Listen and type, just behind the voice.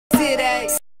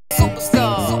city.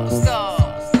 Superstar.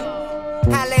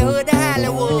 Hollywood to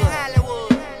Hollywood.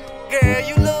 Girl,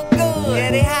 you look good.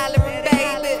 Yeah, they hollering,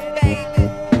 baby.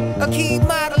 Keep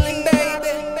modeling,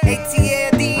 baby.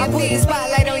 ATLD, I put the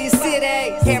spotlight on your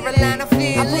city. Carolina,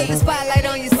 Philly, I put the spotlight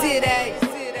on your city.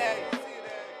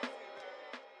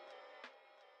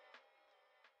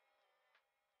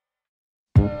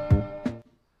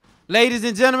 Ladies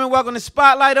and gentlemen, welcome to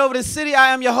Spotlight Over the City.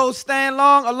 I am your host, Stan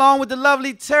Long, along with the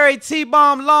lovely Terry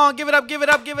T-Bomb Long. Give it up, give it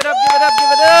up, give it up, give it up, give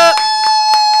it up.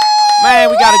 Man,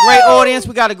 we got a great audience.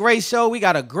 We got a great show. We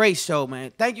got a great show,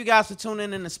 man. Thank you guys for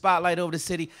tuning in to Spotlight Over the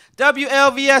City.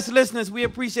 WLVS listeners, we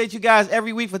appreciate you guys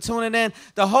every week for tuning in.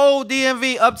 The whole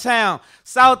DMV, Uptown,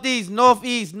 Southeast,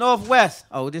 Northeast, Northwest.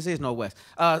 Oh, this is Northwest.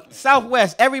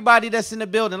 Southwest, everybody that's in the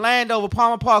building. Landover,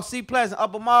 Palmer Park, Sea Pleasant,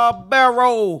 Upper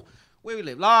Marlboro. Where we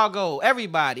live, Largo,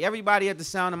 everybody at the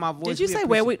sound of my voice. Did you say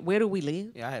where do we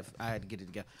live? Yeah, I had to get it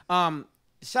together.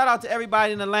 Shout out to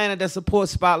everybody in Atlanta that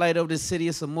supports Spotlight Over the City.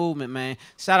 It's a movement, man.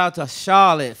 Shout out to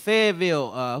Charlotte,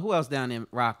 Fayetteville. Who else down there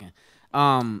rocking?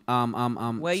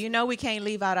 Well, you know we can't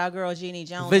leave out our girl Jeannie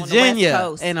Jones Virginia, on the West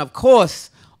Coast. And of course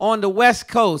on the West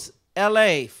Coast,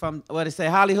 LA, from what they say,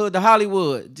 Hollywood to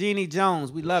Hollywood. Jeannie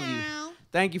Jones, we love you.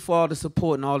 Thank you for all the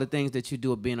support and all the things that you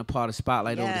do of being a part of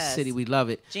Spotlight Over the City. We love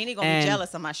it. Jeannie gonna be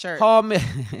jealous of my shirt. Hall Mills,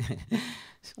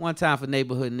 one time for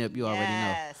Neighborhood Nip, you already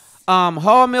know.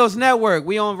 Hall Mills Network.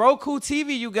 We on Roku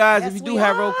TV, you guys. Yes, if you do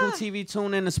have Roku TV,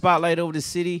 tune in to Spotlight Over the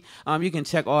City. You can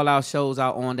check all our shows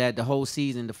out on that. The whole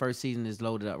season, the first season is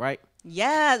loaded up, right?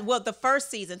 Yeah, well, the first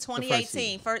season,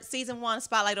 2018. First season 1,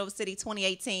 Spotlight Over the City,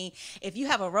 2018. If you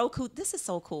have a Roku, this is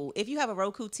so cool. If you have a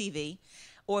Roku TV,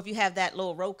 or if you have that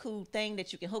little Roku thing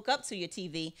that you can hook up to your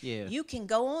TV, you can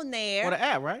go on there. Or the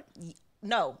app, right?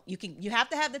 No, you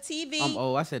have to have the TV.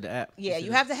 Oh, I said the app. Yeah,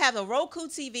 you have to have the Roku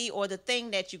TV or the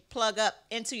thing that you plug up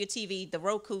into your TV, the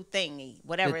Roku thingy,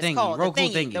 whatever it's called. Roku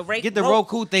thingy. Get the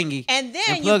Roku thingy. And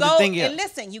then you go and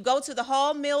listen, you go to the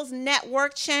Hall Mills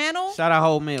Network channel. Shout out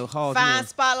Hall Mills. Find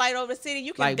Spotlight Over the City.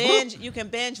 You can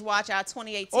binge watch our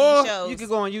 2018 shows. You can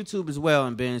go on YouTube as well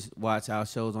and binge watch our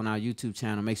shows on our YouTube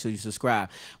channel. Make sure you subscribe.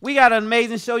 We got an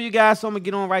amazing show, you guys, so I'm going to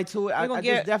get on right to it. I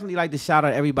just definitely like to shout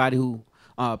out everybody who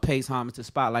pays homage to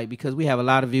Spotlight, because we have a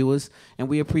lot of viewers and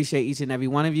we appreciate each and every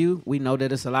one of you. We know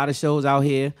that it's a lot of shows out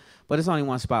here, but it's only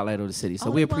one Spotlight Over the City,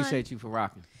 so we appreciate you for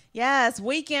rocking. Yes,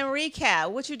 weekend recap.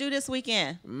 What you do this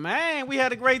weekend? Man, we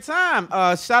had a great time.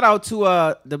 Shout out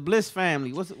to the Bliss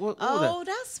family. What was that?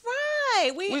 That's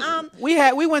right.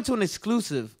 We went to an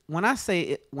exclusive. When I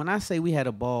say we had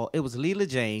a ball, it was Leela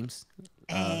James.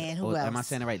 And who else? Am I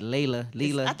saying it right? Leela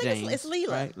James. I think it's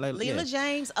Leela. Right? Leela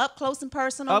James, up close and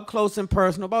personal. Up close and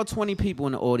personal. About 20 people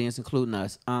in the audience, including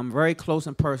us. Very close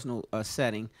and personal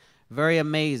setting. Very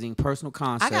amazing personal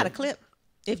concept. I got a clip.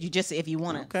 If you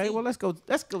want to. Okay, well let's go to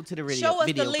the video. Show us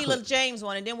the Leela clip. James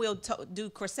one, and then we'll do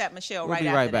Chrisette Michelle we'll right be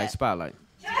after right back. that. Spotlight.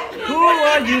 Who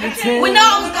are you to tell? We know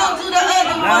I was gonna do the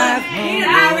other one.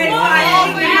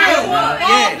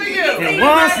 And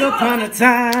once upon a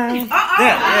time.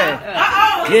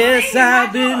 Yes, I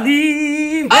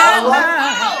believe that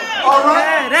now. All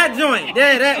right. Yeah, that joint.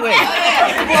 Yeah, that way.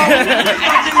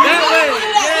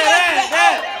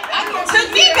 Took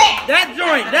me back. That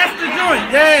joint. That's the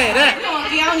joint. Yeah, that.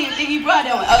 I don't even think you brought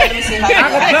that one. Oh, let me see how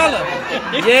Acapella.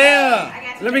 Yeah.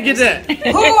 Let me get that.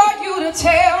 Who are you to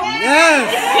tell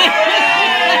Yes.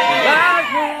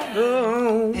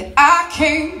 that I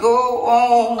can't go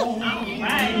on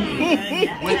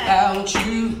without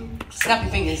you? Snap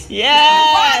your fingers. Yes.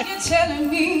 Why you telling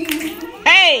me?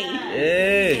 Hey.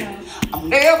 Hey. I'm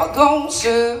never gonna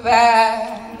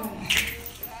survive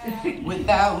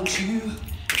without you.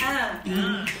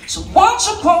 So once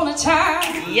upon a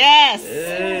time, Yes.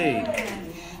 Hey.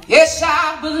 yes,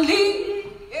 I believe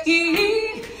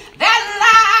that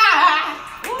lie.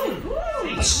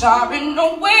 But sorry,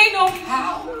 no way, no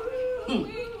how.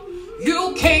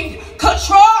 You can't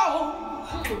control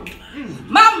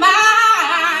my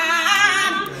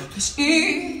mind. 'Cause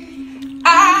if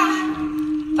I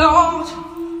thought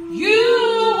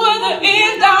you were the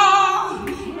end all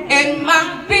and my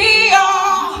be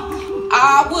all,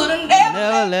 I would have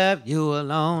Never left you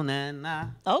alone, and I.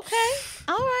 Okay.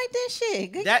 All right, then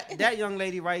shit. Good. That young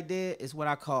lady right there is what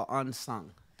I call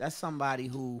unsung. That's somebody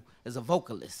who is a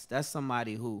vocalist. That's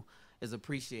somebody who is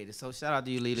appreciated. So shout out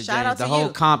to you, Leela James. The whole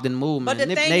Compton movement. But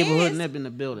the thing Neighborhood is, Nip in the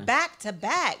building. Back to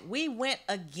back, we went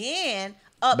again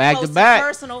up Back close to back. and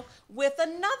personal with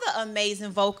another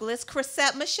amazing vocalist,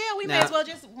 Chrisette Michelle. We may as well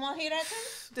just want to hear that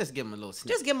too. Just give him a little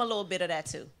snippet. Just give him a little bit of that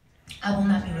too. I will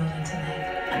not be rolling tonight.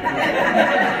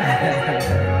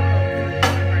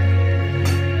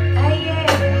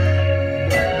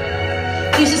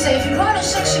 used to say, if you're growing at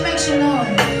 6, she makes you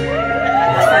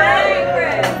know.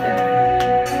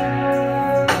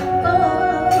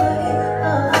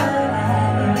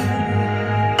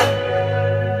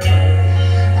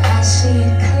 I see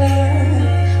it clear,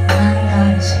 my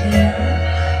heart is here.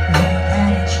 Look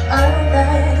at each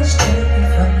other, just take me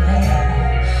from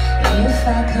there. If I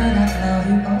could, I'd love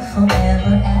you both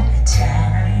forever at a time.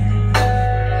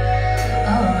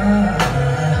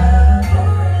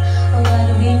 What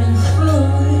we've been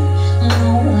through,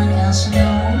 no one else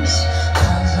knows.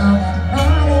 'Cause all that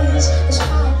matters is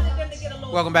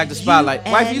how. Welcome back to Spotlight.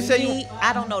 Wife, you say you...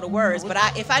 I don't know the words, but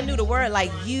if I knew the word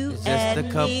like you Just and a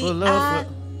couple me, of...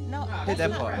 no, Hit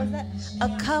that part.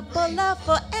 a couple of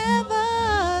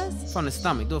forevers. From the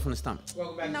stomach. Do it from the stomach.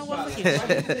 No, what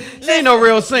forget? She ain't no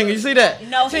real singer. You see that?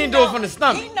 No, she he ain't do it know- from the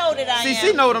stomach. he know that I See, am.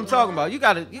 she know what I'm talking about. You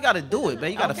gotta do it,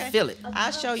 man. You gotta Okay. feel it.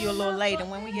 I'll show you a little later.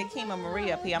 When we get Kima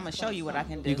Marie up here, I'm gonna show you what I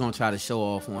can do. You gonna try to show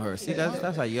off on her. See,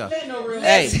 that's how you are.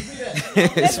 Hey,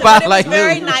 But Spotlight it was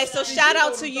very News. nice. So shout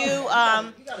out to you,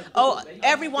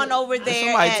 everyone over there.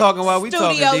 Somebody at talking while we Studio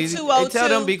talking, DZ. 202. Hey, tell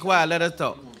them be quiet. Let us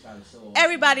talk.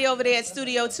 Everybody over there at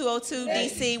Studio 202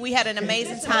 DC, we had an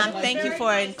amazing time. Thank you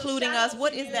for including us.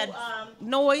 What is that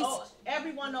noise?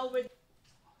 Everyone over.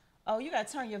 Oh, you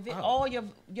gotta turn your all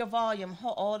your volume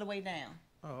all the way down.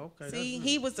 Oh, okay. See,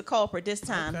 he was the culprit this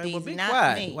time, Okay, well, DZ, be not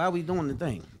quiet. me. Why are we doing the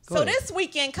thing? Go So ahead. this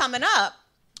weekend coming up,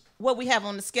 what we have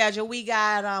on the schedule, we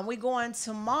got we going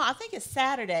tomorrow. I think it's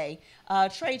Saturday.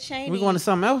 Trey Chaney. We going to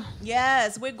something else?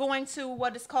 Yes, we're going to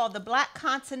what is called the Black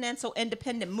Continental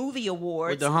Independent Movie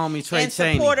Awards. With the homie Trey in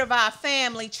Chaney. support of our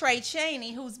family, Trey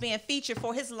Chaney, who's being featured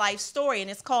for his life story,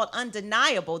 and it's called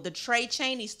Undeniable: The Trey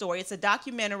Chaney Story. It's a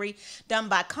documentary done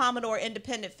by Commodore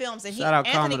Independent Films, and Shout out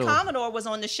Anthony Commodore. Commodore was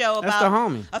on the show That's about the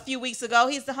homie. a few weeks ago.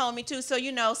 He's the homie too. So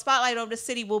Spotlight Over the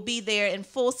City will be there in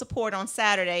full support on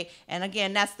Saturday, and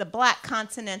again, that's the Black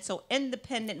Continental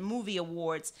Independent Movie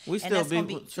Awards. We and still that's be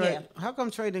gonna with Trey. yeah. How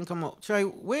come Trey didn't come up? Trey,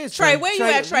 where's Trey, Trey? where you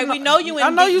at, Trey? We know you in. I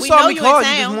know you we saw know me you call in you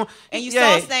this town, morning. and you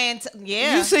Yeah. saw saying,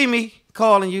 yeah. You see me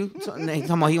calling you. They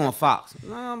talking about he on Fox.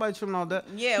 No, nobody tripping on that.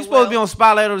 Yeah, You supposed well- to be on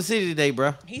Spotlight of the City today,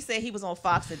 bro. He said he was on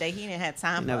Fox today. He didn't have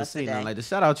time for Never us seen today. nothing like this.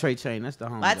 Shout out Trey Chain. That's the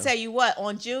homie. I though. tell you what,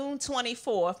 on June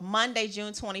 24th, Monday,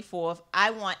 June 24th,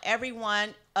 I want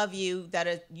everyone of you that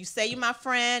are, you say you're my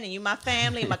friend and you my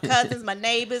family, my cousins, my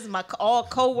neighbors, all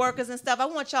co-workers and stuff. I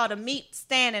want y'all to meet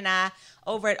Stan and I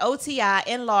over at OTI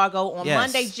in Largo on Yes.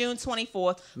 Monday, June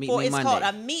 24th. Meet for Me it's Monday. called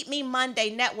a Meet Me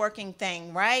Monday networking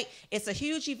thing, right? It's a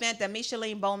huge event that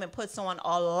Micheline Bowman puts on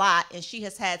a lot, and she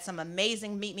has had some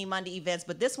amazing Meet Me Monday events,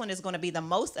 but this one is going to be the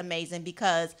most amazing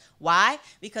because why?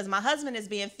 Because my husband is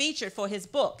being featured for his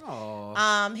book.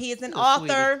 Aw. He is an Little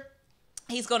author.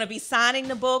 He's going to be signing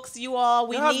the books, you all.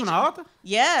 We Your need husband an author?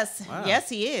 Yes. Wow. Yes,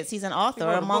 he is. He's an author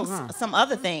wrote a book, amongst huh? some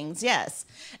other things. Yes.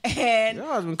 And Your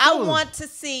husband I cool. want to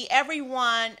see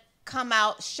everyone come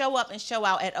out, show up and show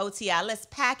out at OTI. Let's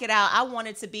pack it out. I want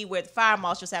it to be where the fire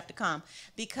marshals have to come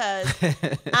because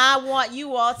I want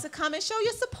you all to come and show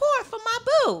your support for my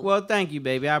boo. Well, thank you,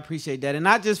 baby. I appreciate that. And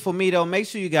not just for me, though. Make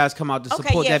sure you guys come out to Okay,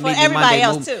 support yeah, that for Meet Me everybody Monday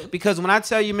else, movement. too. Because when I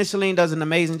tell you Micheline does an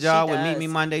amazing job with Meet does. Me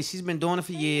Monday, she's been doing it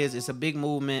for years. It's a big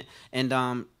movement.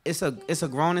 And it's a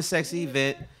grown and sexy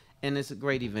event. And it's a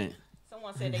great event.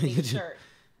 Someone said they need a shirt.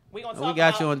 We gonna We talk got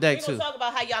about, you on deck, we gonna too. talk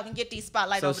about how y'all can get these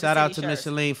spotlight So over shout the out city to shirts.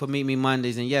 Micheline for Meet Me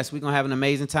Mondays. And yes, we're going to have an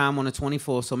amazing time on the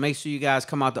 24th. So make sure you guys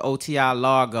come out to OTI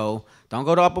Largo. Don't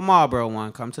go to Upper Marlboro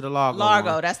one. Come to the Largo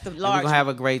Largo, one. that's the And large we're going to have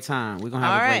a great time. We're going to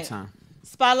have All a great right. time.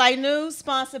 Spotlight News,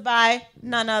 sponsored by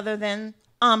none other than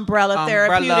Umbrella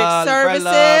Therapeutic Umbrella,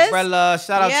 Services. Umbrella.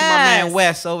 Shout out to my Yes. man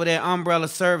Wes over there. Umbrella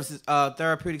Services,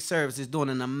 Therapeutic Services, doing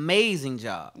an amazing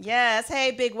job. Yes.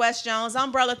 Hey, Big West Jones.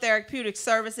 Umbrella Therapeutic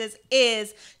Services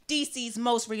is DC's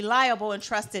most reliable and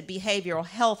trusted behavioral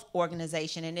health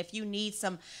organization. And if you need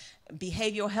some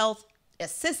behavioral health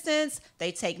assistance,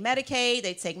 they take Medicaid,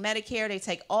 they take Medicare, they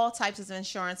take all types of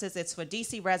insurances. It's for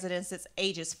DC residents. It's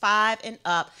ages 5 and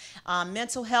up.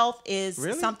 Mental health is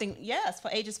Really? something, yes, for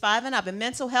ages 5 and up. And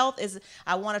mental health is,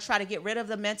 I want to try to get rid of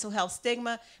the mental health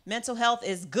stigma. Mental health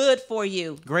is good for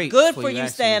you. Great. Good for you, you,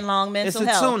 actually. Stan Long, mental it's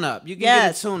health. a tune-up. You can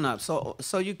Yes. get a tune-up.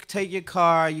 So you can take your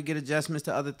car, you get adjustments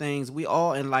to other things. We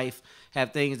all in life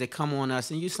have things that come on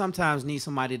us, and you sometimes need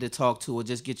somebody to talk to or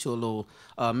just get you a little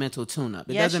mental tune-up.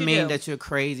 It Yes, doesn't you mean do. that you're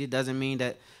crazy. It doesn't mean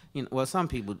that, well, some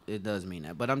people, it does mean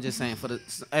that. But I'm just saying for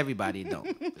everybody, it don't.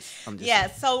 I'm just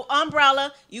Yes, so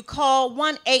Umbrella, you call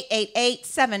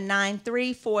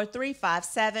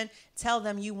 1-888-793-4357. Tell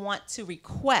them you want to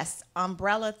request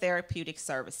Umbrella Therapeutic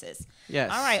Services.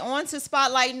 Yes. All right, on to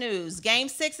Spotlight News. Game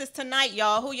 6 is tonight,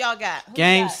 y'all. Who y'all got? Who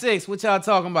Game you got? 6. What y'all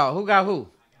talking about? Who got who?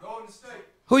 Golden State.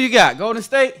 Who you got? Golden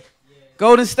State?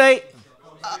 Golden State?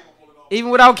 Even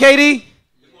without KD?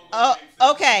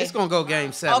 Okay. It's gonna go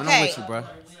game 7. Okay. I'm with you, bro.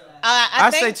 I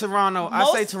say think Toronto. I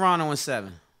say Toronto in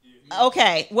 7.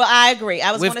 Okay. Well, I agree.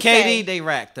 I was With gonna KD, say, they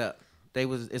racked up.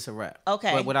 It's a wrap.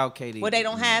 okay. But without KD, Well, they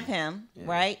don't have him,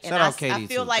 right? Shout And out I KD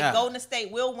feel too. like Yeah. Golden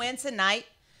State will win tonight,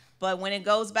 but when it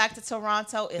goes back to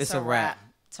Toronto, it's a wrap.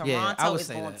 Yeah, I Toronto would is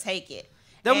say going that. to take it.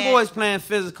 Them And- boys playing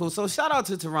physical. So shout out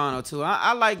to Toronto too.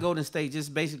 I like Golden State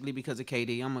just basically because of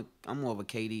KD. I'm more of a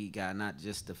KD guy, not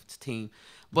just the team.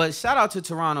 But shout out to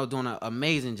Toronto doing an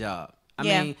amazing job. I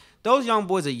Yeah. mean, those young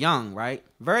boys are young, right?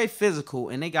 Very physical,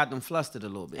 and they got them flustered a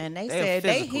little bit. And they are said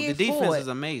they physical. here The defense for it. is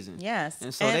amazing. Yes.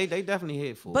 And so they definitely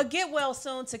here for But it. get well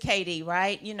soon to KD,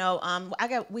 right? You know,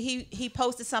 he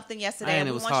posted something yesterday. And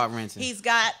it we was want you- heart-wrenching. He's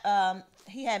got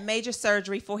he had major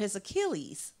surgery for his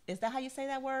Achilles. Is that how you say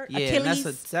that word? Yeah, Achilles.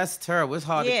 and that's terrible. It's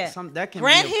hard. Yeah. That can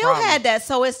Grant be a Hill problem. had that,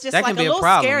 so it's just That like can a be a little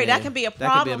problem, scary. yeah. That can be a That could be a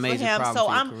problem for major him. problem So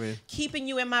for your I'm career. keeping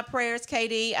you in my prayers,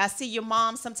 KD. I see your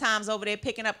mom sometimes over there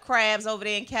picking up crabs over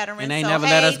there in Kettering. And they so, never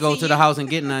let hey us go to the you. house and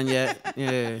get none yet.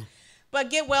 Yeah. But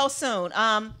get well soon.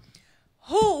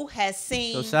 Who has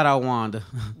seen So shout out Wanda.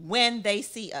 When They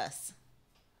See Us?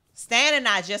 Stan and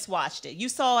I just watched it. You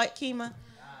saw it, Kima?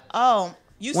 Oh,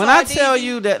 you When saw I it, tell DZ?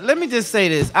 you that, let me just say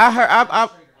this. I heard.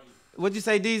 What'd you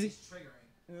say, DZ?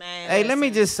 Man, Hey, let me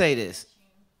listen. just say this.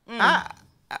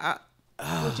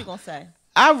 What you gonna say?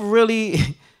 I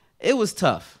really, it was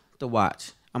tough to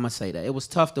watch. I'm gonna say that it was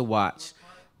tough to watch.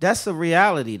 That's a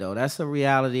reality, though. That's a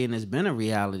reality, and it's been a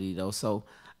reality, though. So,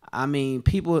 I mean,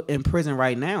 people in prison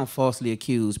right now falsely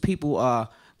accused. People are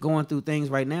going through things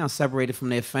right now, separated from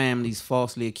their families,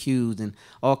 falsely accused, and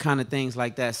all kind of things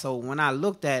like that. So when I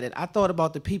looked at it, I thought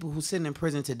about the people who sitting in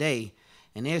prison today,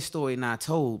 and their story not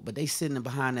told, but they sitting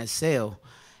behind that cell.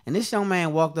 And this young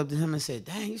man walked up to him and said,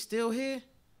 "Dang, you still here?"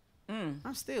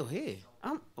 I'm still here.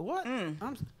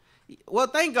 Well,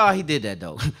 thank God he did that,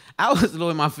 though. I was low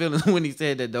in my feelings when he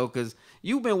said that, though, because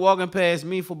you've been walking past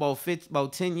me for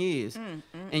about 10 years,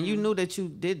 and you knew that you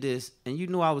did this, and you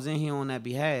knew I was in here on that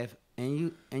behalf,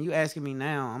 and you asking me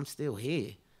now, I'm still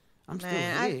here. I'm still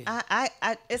here.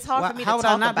 I it's hard for me to How would I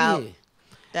talk not about be here?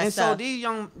 that And stuff. so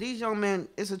these young men,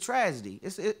 it's a tragedy.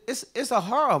 It's a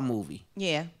horror movie,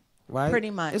 Yeah, right? pretty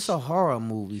much. It's a horror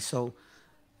movie. So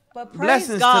But blessings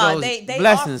praise to God, those- they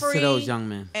blessings to are free, those young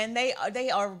men. and they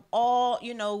are all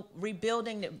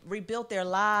rebuilt their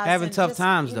lives, Having and tough just,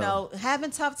 times,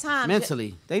 having tough times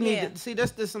mentally, they need Yeah. to see.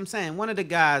 That's what I'm saying. One of the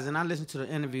guys, and I listened to the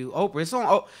interview. Oprah. It's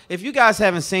on. If you guys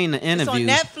haven't seen the interview,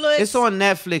 Netflix. It's on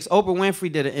Netflix. Oprah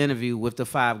Winfrey did an interview with the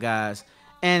 5 guys,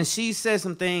 and she said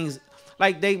some things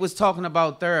like they was talking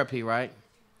about therapy, right?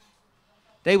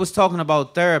 They was talking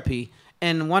about therapy,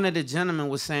 and one of the gentlemen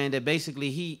was saying that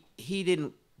basically he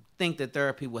didn't think that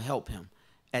therapy would help him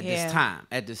at Yeah.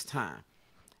 this time.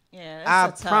 Yeah, I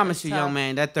it's promise it's you, young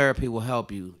man, that therapy will help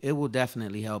you. It will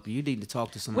definitely help you. You need to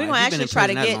talk to somebody. We're gonna If you've been actually in try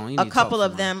to prison that get long, you a need to talk couple to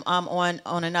of somebody. them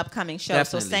on an upcoming show.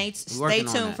 Definitely. So We're stay working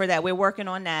on tuned that. for that. We're working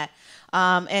on that.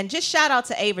 And just shout out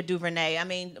to Ava DuVernay. I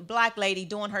mean, black lady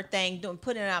doing her thing,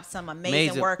 putting out some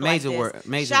amazing work like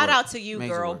this. Shout out to you,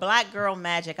 girl. Black girl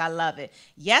magic. I love it.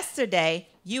 Yesterday,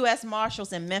 U.S.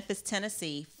 Marshals in Memphis,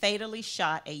 Tennessee, fatally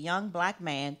shot a young black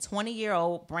man,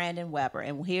 20-year-old Brandon Weber.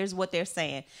 And here's what they're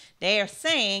saying. They are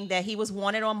saying that he was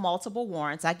wanted on multiple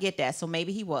warrants. I get that. So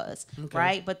maybe he was,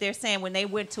 right? But they're saying when they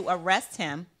went to arrest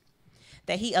him,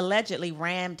 that he allegedly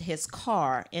rammed his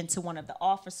car into one of the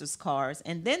officers' cars.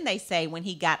 And then they say when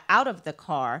he got out of the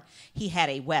car, he had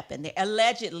a weapon.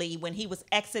 Allegedly, when he was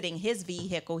exiting his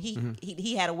vehicle,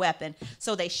 he had a weapon.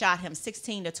 So they shot him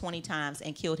 16 to 20 times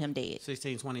and killed him dead.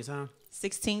 16, 20 times.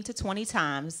 16 to 20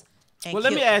 times. And Well,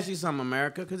 let me killed- ask you something,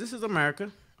 America, because this is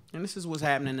America, and this is what's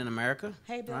happening in America.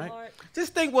 Hey, Bill Hart.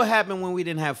 Just think what happened when we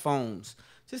didn't have phones.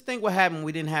 Just think what happened when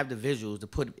we didn't have the visuals to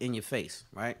put in your face,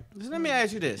 right? Just let me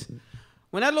ask you this.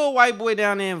 When that little white boy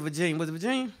down there in Virginia, was it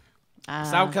Virginia?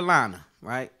 South Carolina,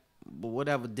 right? But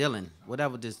whatever, Dylan,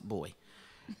 whatever this boy.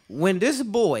 When this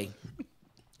boy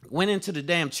went into the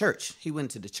damn church, he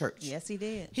went to the church. Yes, he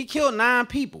did. He killed 9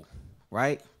 people,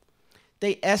 right?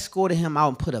 They escorted him out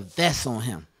and put a vest on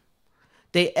him.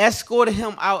 They escorted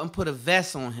him out and put a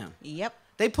vest on him. Yep.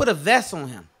 They put a vest on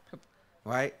him,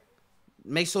 right?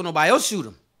 Make sure nobody else shoot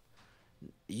him.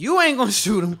 You ain't gonna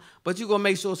shoot him, but you gonna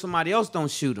make sure somebody else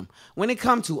don't shoot him. When it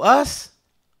come to us,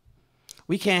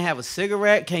 we can't have a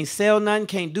cigarette, can't sell nothing,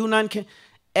 can't do nothing.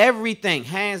 Everything,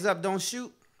 hands up, don't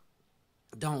shoot,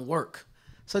 don't work.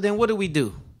 So then what do we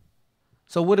do?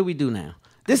 So what do we do now?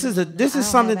 This is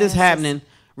something have that's answers. happening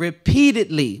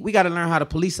repeatedly. We got to learn how to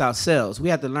police ourselves. We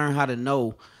have to learn how to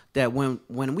know that when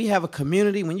we have a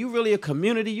community, when you really a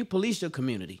community, you police your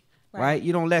community, right?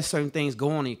 You don't let certain things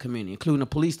go on in your community, including the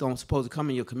police don't supposed to come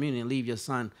in your community and leave your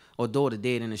son or daughter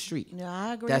dead in the street. No,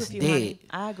 I agree That's with you, dead. honey.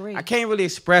 I agree. I can't really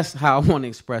express how I want to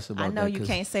express about that. I know you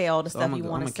can't say all the stuff you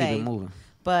want to say. Keep it moving.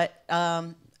 But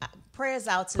prayers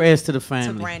out to the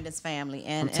family. To Brandon's family.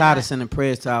 And I'm tired of sending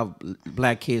prayers to our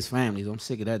black kids' families. I'm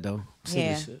sick of that though.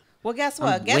 Sick of shit. Well, guess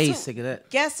what? I'm sick of that.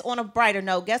 Guess on a brighter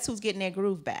note, guess who's getting their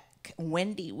groove back?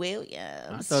 Wendy Williams.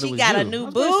 I thought it was got you. a new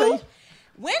boo.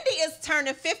 Wendy is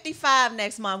turning 55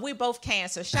 next month. We both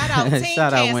Cancer. Shout out Team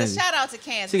Shout out Cancer. Wendy. Shout out to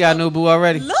Cancer. She got a new boo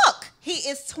already? Look, he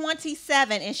is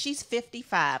 27 and she's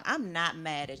 55. I'm not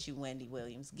mad at you, Wendy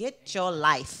Williams. Get your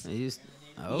life.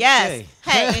 Okay. Yes.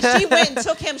 Hey, and she went and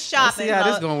took him shopping. See how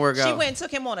this gonna work out. She went and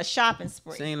took him on a shopping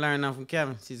spree. She ain't learned nothing from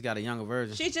Kevin. She's got a younger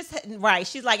version. She just right.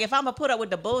 She's like, if I'm gonna put up with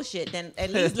the bullshit, then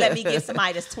at least let me get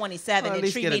somebody that's 27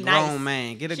 and treat me nice. Get a grown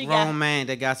man. Get a grown man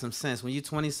that got some sense. When you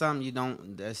 20 something, you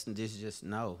don't. That's just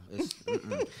no. It's,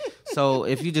 so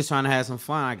if you just trying to have some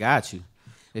fun, I got you.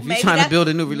 If you're trying to build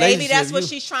a new relationship, maybe that's what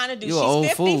she's trying to do.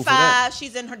 She's 55.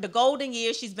 She's in the golden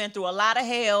years. She's been through a lot of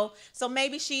hell. So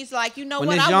maybe she's like, you know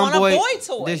what? I want a boy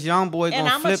toy. This young boy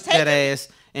gonna flip that ass,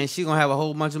 and she gonna have a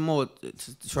whole bunch of more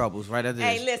troubles right after this.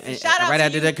 Hey, listen, shout out right to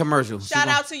after you. That commercial. Shout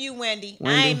out to you, Wendy.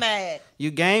 I ain't mad. You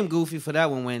game goofy for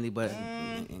that one, Wendy, but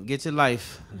get your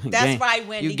life. That's right,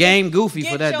 Wendy. You game goofy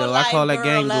for that, though. I call that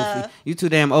game goofy. You too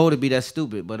damn old to be that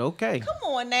stupid, but okay. Come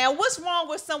on now. What's wrong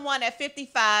with someone at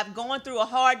 55 going through a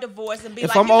hard divorce and be if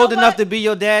like, I'm old enough to be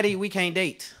your daddy, we can't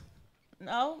date.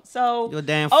 No, so you're a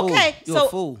damn fool. Okay, you're a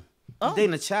fool. You're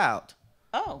dating a child.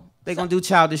 Oh, they gonna do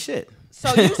childish shit.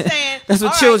 So you saying that's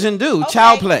what children do? Okay.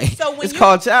 Child play. So when it's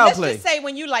called child play. Let's just say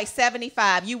when you like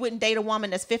 75, you wouldn't date a woman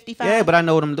that's 55. Yeah, but I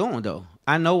know what I'm doing though.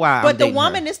 I know why. But the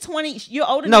woman is 20. You're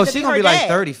older. No, she's gonna be like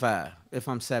 35 if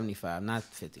I'm 75, not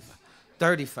 55.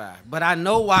 35. But I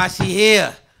know why she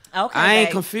here. Okay, I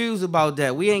ain't confused about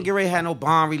that. We ain't get ready to have no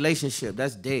bond relationship.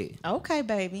 That's dead. Okay,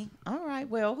 baby. All right.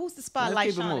 Well, who's the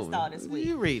Spotlight Shining Star this week?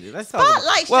 You read it. Let's talk about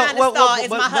it. Spotlight Shining Star is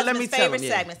my husband's favorite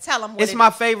segment. Tell him what it's my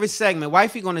favorite segment.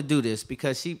 Wifey gonna do this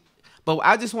because she. But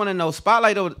I just want to know,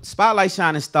 Spotlight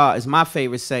Shining Star is my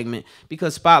favorite segment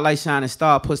because Spotlight Shining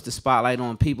Star puts the spotlight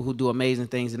on people who do amazing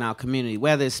things in our community,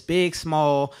 whether it's big,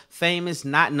 small, famous,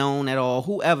 not known at all,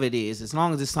 whoever it is, as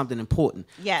long as it's something important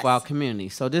for our community.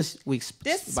 So this week's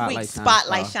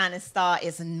Spotlight Shining Star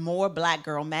is more black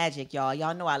girl magic, y'all.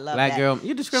 Y'all know I love black girl.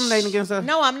 You discriminating against her?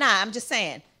 No, I'm not. I'm just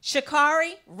saying.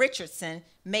 Sha'Carri Richardson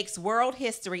makes world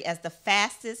history as the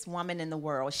fastest woman in the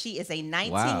world. She is a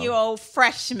 19-year-old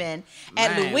freshman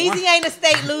at Louisiana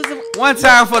State losing. One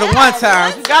time for the one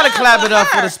time. You got to clap it up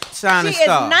for the Shining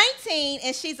Star. She is 19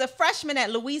 and she's a freshman at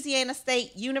Louisiana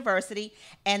State University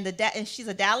and she's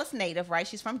a Dallas native, right?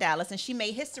 She's from Dallas and she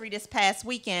made history this past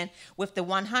weekend with the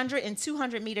 100 and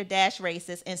 200 meter dash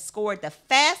races and scored the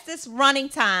fastest running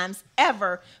times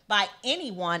ever by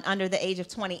anyone under the age of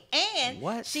 20.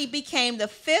 And she became the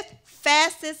 5th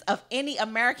fastest of any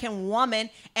American woman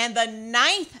and the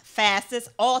 9th fastest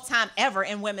all-time ever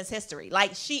in women's history.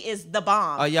 Like, she is the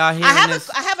bomb. Are y'all hearing this?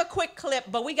 I have a quick clip,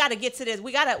 but we got to get to this.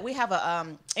 We have a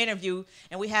interview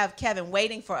and we have Kevin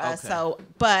waiting for us. So,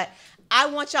 but I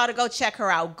want y'all to go check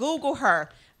her out. Google her.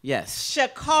 Yes.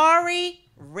 Sha'Carri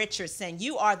Richardson,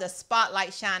 you are the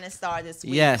Spotlight Shining Star this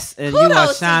week. Yes, and Kudos you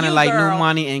are shining like girl, new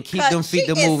money and keep them feet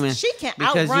moving. She can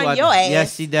outrun your ass.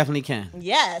 Yes, she definitely can.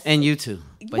 Yes. And you too.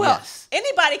 But well, yes.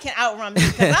 Anybody can outrun me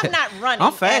because I'm not running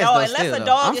I'm fast at all. though, unless still, a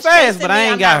dog I'm is fast, but me, I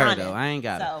ain't got her running. though. I ain't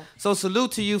got her. So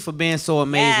salute to you for being so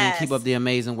amazing and keep up the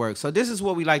amazing work. So this is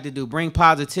what we like to do: bring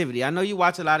positivity. I know you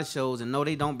watch a lot of shows and know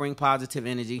they don't bring positive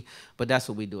energy, but that's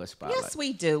what we do at Spotlight. Yes,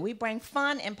 we do. We bring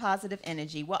fun and positive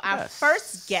energy. Well, our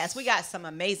first guest, we got some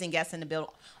amazing guests in the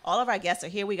building. All of our guests are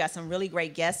here. We got some really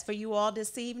great guests for you all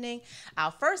this evening. Our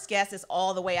first guest is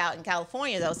all the way out in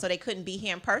California, though, so they couldn't be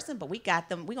here in person, but we got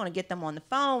them. We're going to get them on the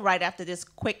phone right after this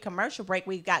quick commercial break.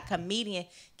 We got comedian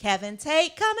Kevin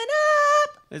Tate coming up.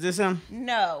 Is this him?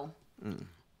 No.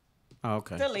 Oh,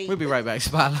 okay. Delete. We'll be right back.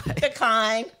 Spotlight.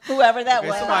 Decline. Whoever that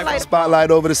was.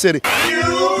 Spotlight over the city. You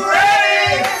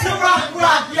ready to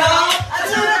rock, y'all?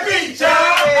 To the beat,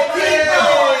 y'all. Keep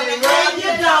going, run,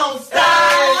 you don't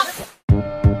stop.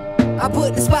 I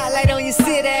put the spotlight on your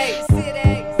city.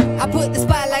 I put the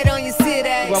spotlight on your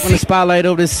city. Welcome to Spotlight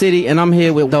over the city, and I'm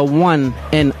here with the one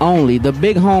and only, the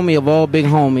big homie of all big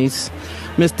homies,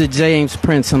 Mr. James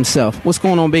Prince himself. What's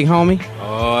going on, big homie?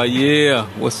 Oh, yeah.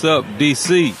 What's up,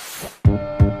 DC?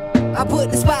 I put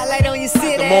the spotlight on your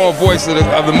city. The moral voice of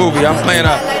the movie. I'm playing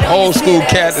a old school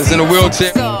cat that's in a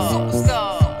wheelchair.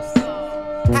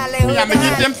 Y'all I'ma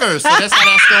get them first. So that's how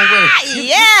that's gonna work. You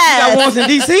Yes. got warrants in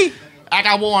D.C.? I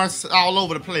got warrants all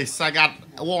over the place. I got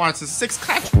warrants in 6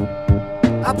 countries.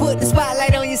 I put the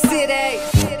spotlight on your city.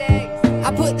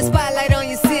 I put the spotlight on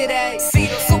your city. See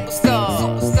the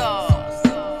superstars.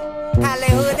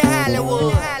 Hollywood to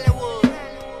Hollywood.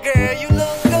 Girl, you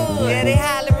look good. Yeah, they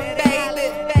hollering, baby.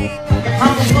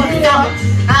 I'm going down.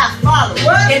 I follow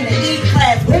in the E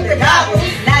class with the goggles.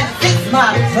 96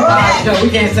 models. No, we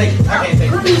can't say. I can't say.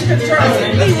 Cruise control.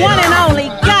 The one and only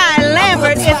Guy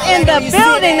Lambert is in the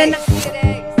building.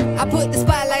 I put the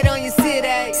spotlight on your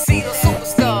city. See the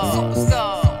superstars.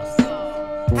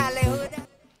 Hollywood.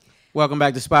 Welcome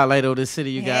back to Spotlight Over the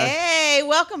City, you guys. Hey,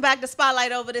 welcome back to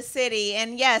Spotlight Over the City.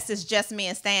 And yes, it's just me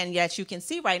and Stan that you can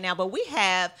see right now, but we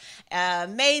have an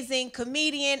amazing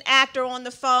comedian, actor on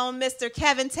the phone, Mr.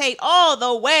 Kevin Tate, all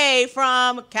the way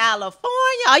from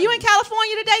California. Are you in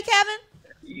California today, Kevin?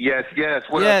 Yes, yes.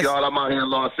 What Yes. up, y'all? I'm out here in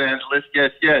Los Angeles.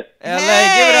 Yes, yes. LA,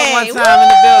 give it up one Hey, time in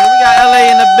the building. We got LA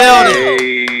in the building.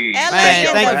 Hey. LA Man,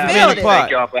 in thank the you for being a building. part.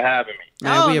 Thank y'all for having me.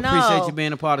 Man, we Oh, appreciate no. you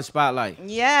being a part of Spotlight.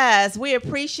 Yes, we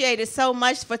appreciate it so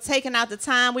much for taking out the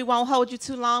time. We won't hold you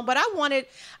too long, but I wanted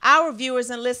our viewers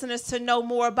and listeners to know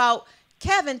more about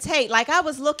Kevin Tate. Like, I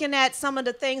was looking at some of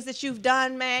the things that you've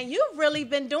done, man. You've really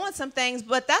been doing some things,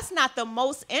 but that's not the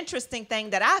most interesting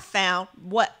thing that I found.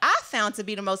 What I found to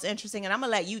be the most interesting, and I'm going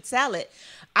to let you tell it.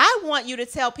 I want you to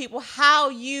tell people how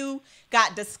you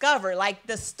got discovered, like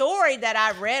the story that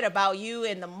I read about you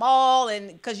in the mall, and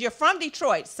because you're from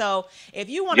Detroit. So if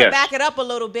you want to Yes. back it up a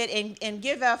little bit and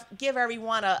give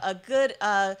everyone a good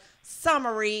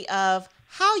summary of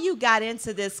how you got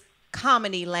into this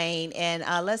comedy lane, and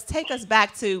let's take us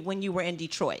back to when you were in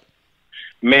Detroit.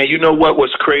 Man, you know what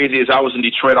was crazy is I was in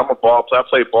Detroit. I'm a ball player. I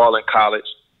played ball in college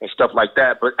and stuff like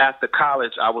that. But after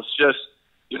college, I was just,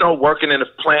 working in the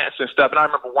plants and stuff. And I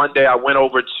remember one day I went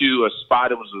over to a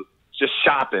spot. It was just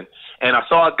shopping, and I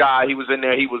saw a guy. He was in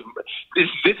there. He was this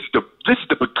is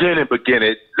the beginning.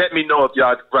 Let me know if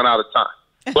y'all run out of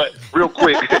time. But real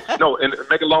quick, no, and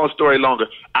make a long story longer.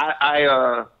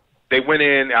 They went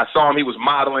in. I saw him. He was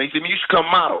modeling. He said, "You should come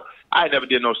model." I never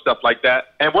did no stuff like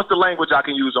that. And what's the language I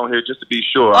can use on here just to be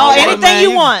sure? Oh, I don't anything man, you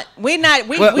you- want. We not.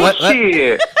 We. What- we what-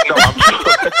 Shit. No, I'm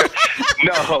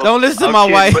no. Don't listen to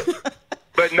I'm my kidding, wife.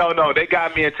 But no, they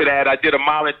got me into that. I did a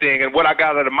modeling thing, and what I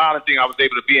got out of the modeling thing, I was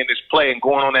able to be in this play, and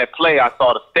going on that play, I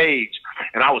saw the stage,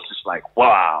 and I was just like,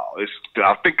 wow,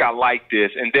 I think I like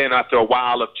this. And then after a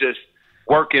while of just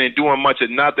working and doing much of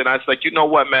nothing, I was like, you know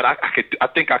what, man, I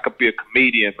think I could be a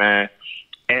comedian, man.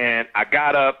 And I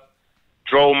got up,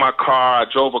 drove a car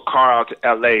out to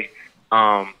L.A.,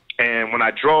 and when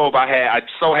I drove, I had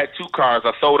 2 cars.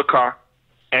 I sold a car,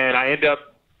 and I ended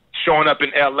up showing up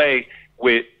in L.A.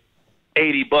 with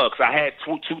 $80. I had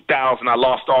 $2,000. I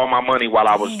lost all my money while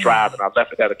I was driving. I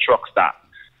left it at a truck stop,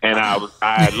 and I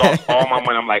had lost all my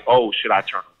money. I'm like, oh, should I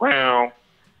turn around?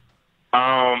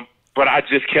 But I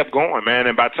just kept going, man.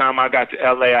 And by the time I got to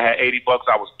L.A., I had $80.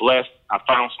 I was blessed. I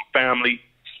found some family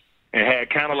and had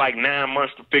kind of like 9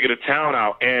 months to figure the town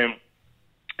out. And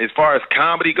as far as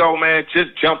comedy go, man,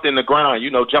 just jumped in the ground.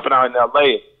 Jumping out in L.A.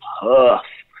 is tough.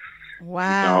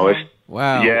 wow. It's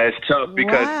Wow. yeah, it's tough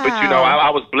because, but Wow. I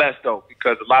was blessed though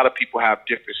because a lot of people have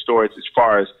different stories as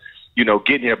far as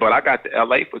getting here. But I got to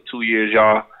LA for 2 years,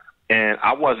 y'all, and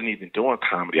I wasn't even doing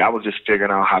comedy. I was just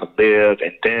figuring out how to live.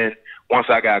 And then once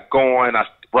I got going,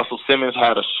 Russell Simmons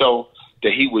had a show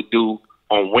that he would do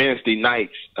on Wednesday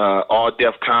nights, all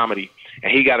deaf comedy,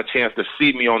 and he got a chance to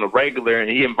see me on the regular, and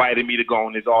he invited me to go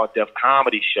on his all deaf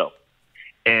comedy show,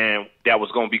 and that was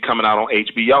going to be coming out on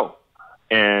HBO.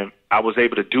 And I was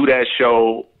able to do that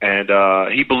show, and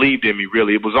he believed in me,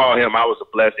 really. It was all him. I was a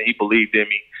blessing. He believed in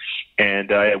me,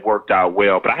 and it worked out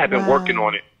well. But I had been working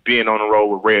on it, being on the road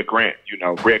with Red Grant.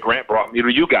 Red Grant brought me to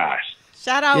you guys.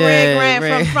 Shout out Yeah, Red Grant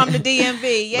Red. from the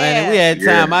DMV. Yeah. Man, if we had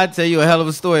time, I'd tell you a hell of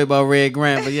a story about Red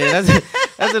Grant. But yeah,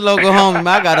 that's a local homie.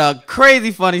 I got a crazy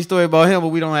funny story about him, but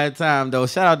we don't have time though.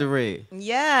 Shout out to Red.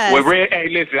 Yes. Well, Red, hey,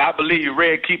 listen, I believe you.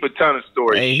 Red keep a ton of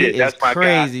stories. Hey, Shit, he that's is my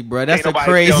crazy, guy. bro. That's Ain't a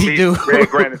nobody tell crazy me dude. Red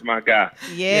Grant is my guy.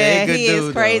 Yeah, good he is dude,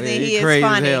 though. crazy. Yeah, he he is crazy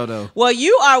as funny. hell, though. Well,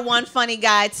 you are one funny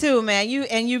guy too, man.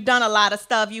 You've done a lot of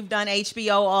stuff. You've done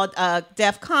HBO all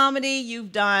deaf comedy.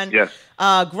 You've done Yes.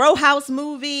 Grow House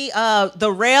movie,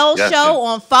 the Rail Yes, Show sir.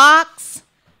 on Fox,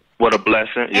 What a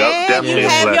blessing. Yep, and definitely you a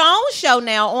have blessing. your own show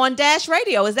now on Dash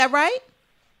Radio. Is that right?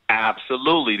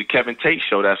 Absolutely. The Kevin Tate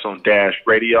Show, that's on Dash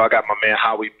Radio. I got my man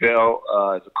Howie Bell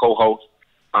as a co-host.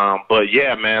 But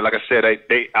yeah, man, like I said,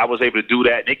 I was able to do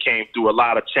that, and it came through a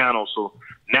lot of channels. So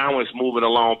now it's moving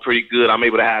along pretty good. I'm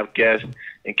able to have guests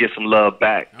and get some love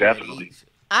back, definitely.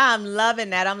 I'm loving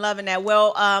that. I'm loving that.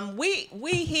 Well, we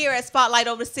here at Spotlight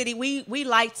Over the City, we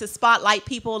like to spotlight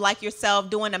people like yourself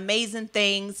doing amazing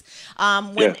things.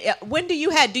 When do you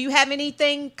have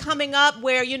anything coming up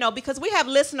where, you know, because we have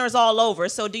listeners all over,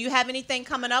 so do you have anything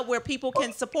coming up where people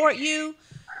can support you?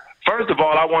 First of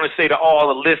all, I want to say to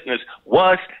all the listeners,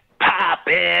 what's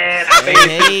poppin'? I made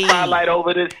it to Spotlight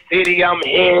Over the City. I'm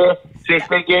here. Since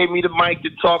they gave me the mic to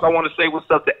talk, I want to say what's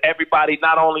up to everybody,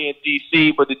 not only in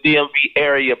D.C., but the DMV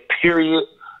area, period.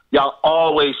 Y'all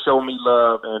always show me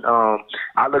love, and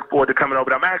I look forward to coming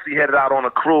over. I'm actually headed out on a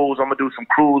cruise. I'm going to do some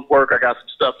cruise work. I got some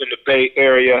stuff in the Bay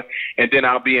Area, and then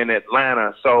I'll be in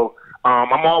Atlanta. So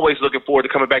I'm always looking forward to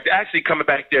coming back. Actually coming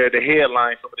back there to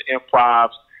headline some of the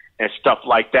improvs and stuff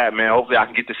like that, man. Hopefully I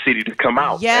can get the city to come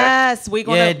out. Yes, we're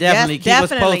going to. Yeah, definitely. Keep us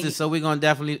posted, so we're going to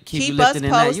definitely keep you lifted in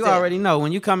that. You already know.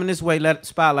 When you coming this way, let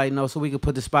Spotlight know so we can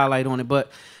put the spotlight on it.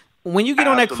 But when you get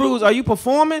on that cruise, are you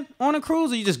performing on a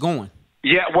cruise or you just going?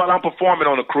 Yeah, well, I'm performing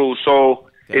on a cruise. So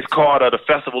it's called the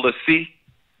Festival of Sea.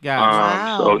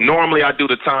 Wow. So normally I do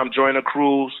the Tom Joyner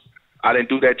cruise. I didn't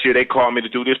do that year. They called me to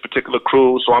do this particular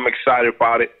cruise, so I'm excited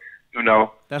about it. You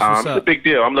know, it's a big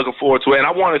deal. I'm looking forward to it. And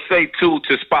I want to say, too,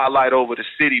 to Spotlight Over the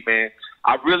City, man,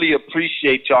 I really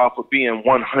appreciate y'all for being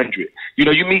 100. You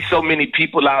know, you meet so many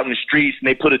people out in the streets, and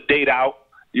they put a date out,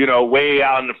 you know, way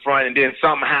out in the front, and then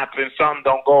something happens, something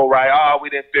don't go right. Oh, we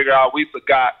didn't figure out, we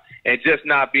forgot, and just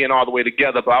not being all the way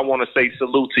together. But I want to say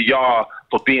salute to y'all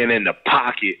for being in the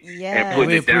pocket and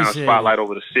putting it down, Spotlight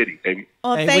Over the City, baby.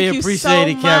 Oh, hey, thank we you appreciate so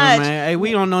it, much. Kevin, man. Hey,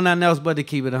 we don't know nothing else but to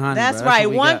keep it 100. That's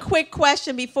right. One quick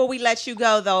question before we let you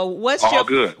go, though.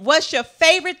 What's your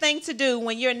favorite thing to do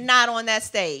when you're not on that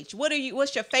stage?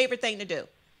 What's your favorite thing to do?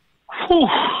 Whew.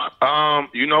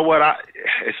 You know what?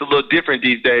 It's a little different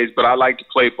these days, but I like to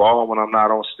play ball when I'm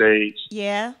not on stage.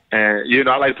 Yeah. And you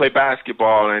know, I like to play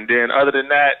basketball, and then other than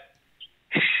that,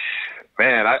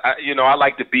 man, I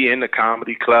like to be in the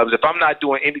comedy clubs. If I'm not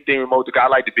doing anything remote, I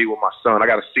like to be with my son. I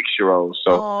got a 6-year-old,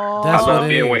 so I love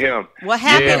being with him. Well,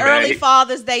 happy early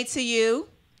Father's Day to you.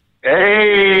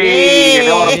 Hey, and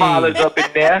all the fathers up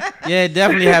in there. Yeah,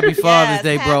 definitely happy Father's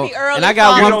Day, bro. And I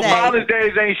got one. Father's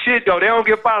Days ain't shit though. They don't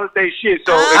get Father's Day shit.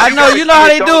 So I know. You know how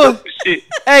they do it.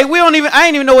 Hey, I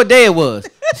ain't even know what day it was.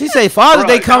 She say Father's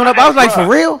Day coming up. I was like, for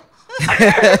real?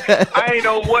 I ain't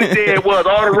know what day it was.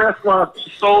 All the restaurants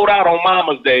sold out on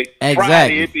Mama's Day.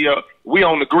 Exactly. Friday, we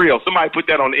on the grill. Somebody put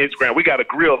that on the Instagram. We got a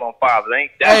grill on Father's.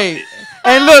 Ain't that shit?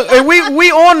 And look, and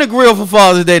we on the grill for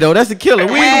Father's Day though. That's the killer.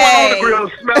 We on the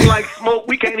grill, smell like smoke.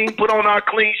 We can't even put on our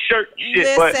clean shirt and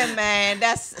shit. Listen, man,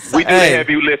 that's we do the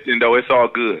heavy lifting though. It's all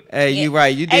good. Hey, you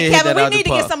right. You did Hey, hit Kevin, that we need to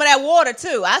get some of that water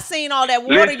too. I seen all that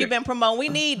water you've been promoting. We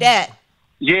need that.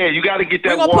 Yeah, you got to get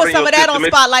that. We're gonna put some of that on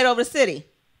Spotlight Over the City.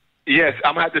 Yes,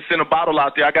 I'm going to have to send a bottle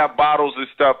out there. I got bottles and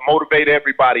stuff. Motivate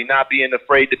everybody, not being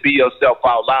afraid to be yourself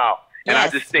out loud. And I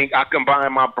just think I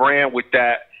combine my brand with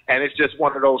that. And it's just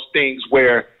one of those things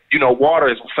where, you know, water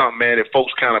is something, man, that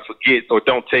folks kind of forget or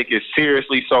don't take it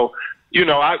seriously. So, you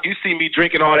know, you see me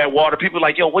drinking all that water. People are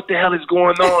like, yo, what the hell is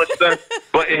going on?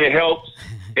 But it helps.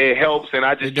 It helps. And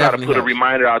I just try to put a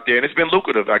reminder out there. And it's been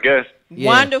lucrative, I guess. Yeah.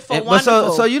 Wonderful. But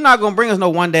so you're not gonna bring us no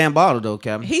one damn bottle though,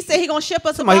 Kevin? He said he gonna ship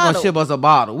us Somebody a bottle. Gonna ship us a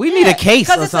bottle. We need a case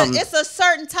or something. It's a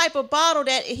certain type of bottle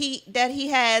that he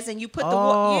has, and you put the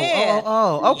okay.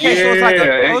 So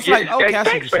it's like okay.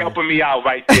 Thanks for helping me out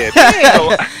right there.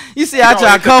 So, you see, I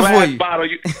try to come for you. Bottle,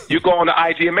 you go on the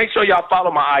IG and make sure y'all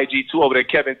follow my IG too over there.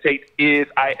 Kevin Tate is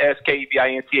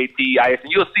ISKEVINTATEIS,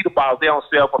 and you'll see the bottles. They're on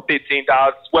sale for $15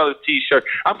 as well as T-shirt.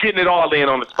 I'm getting it all in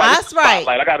on the spot. That's right.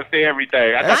 I got to say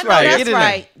everything. That's right.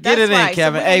 Get it in,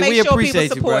 Kevin. Hey, we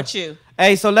appreciate you, bro.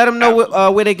 Hey, so let them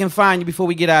know where they can find you before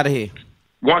we get out of here.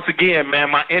 Once again, man,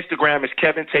 my Instagram is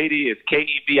Kevin Tate. It's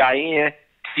KEVINTATEIS.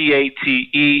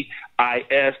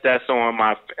 That's on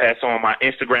my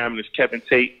Instagram. And it's Kevin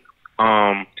Tate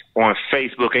on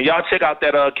Facebook. And y'all check out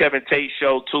that Kevin Tate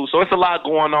show too. So it's a lot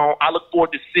going on. I look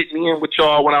forward to sitting in with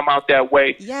y'all when I'm out that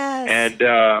way. Yes. And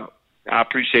I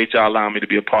appreciate y'all allowing me to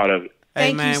be a part of it.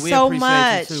 Hey, man, we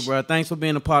appreciate you too, bro. Thanks for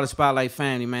being a part of Spotlight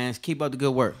family, man. Keep up the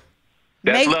good work.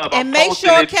 That's love. And make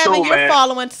sure, Kevin, you're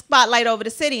following Spotlight Over the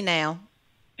City now.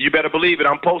 You better believe it.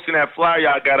 I'm posting that flyer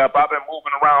y'all got up. I've been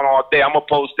moving around all day. I'm going to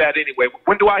post that anyway.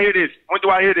 When do I hear this? Is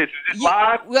this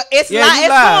live? Well, it's live. It's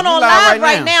going on live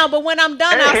right now. But when I'm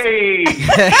done,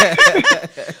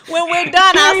 when we're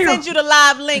done, I'll send you the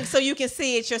live link so you can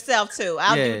see it yourself too.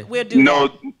 We'll do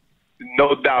that.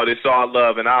 No doubt. It's all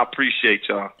love, and I appreciate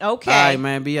y'all. Okay. All right,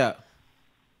 man. Be up.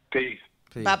 Peace.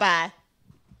 Bye-bye.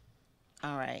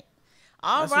 All right.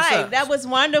 All That's what's right, up. that was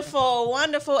wonderful,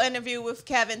 wonderful interview with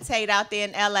Kevin Tate out there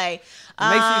in LA.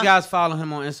 Make sure you guys follow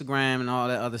him on Instagram and all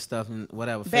that other stuff and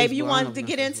whatever. Baby, you Facebook, I don't want to know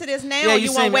get if into this now? Yeah, Or you you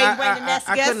see want to me, wait, I- bring the next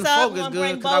I guest couldn't up? focus You want to good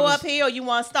bring 'cause I Bo was- up here, or you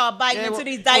want to start biting into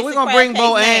these well, dice? we're gonna bring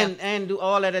Bo and and do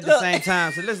all that at the Look. same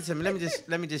time. So listen to me.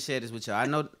 Let me just share this with y'all. I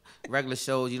know regular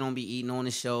shows you don't be eating on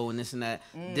the show and this and that.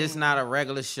 This not a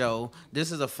regular show.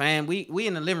 This is a fan. We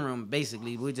in the living room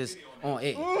basically. We just on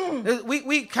air.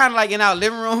 We kind of like in our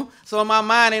living room. So in my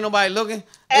mind ain't nobody looking.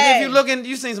 And if Hey. you looking,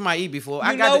 you seen somebody eat before.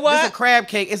 I You got know what? This is a crab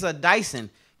cake. It's a Dyson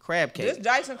crab cake. This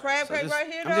Dyson crab So cake this- right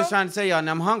here, I'm just though? trying to tell y'all.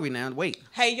 Now I'm hungry now. Wait.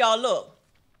 Hey, y'all, look.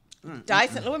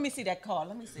 Dyson, let me see that card.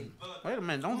 Let me see. Wait a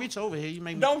minute. Don't reach over here. You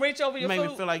make me. Don't reach over You your make me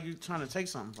food. feel like you trying to take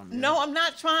something from me. No, I'm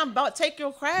not trying to take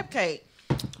your crab cake.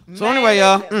 So anyway,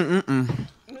 y'all. listen.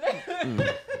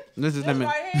 This is This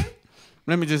right here?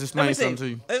 Let me just Let explain me see. something to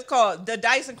you. It's called the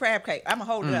Dyson crab cake. I'm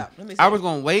gonna hold it up. Let me see. I was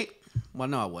gonna wait. Well,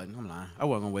 no, I wasn't. I'm lying. I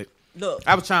wasn't gonna wait. Look.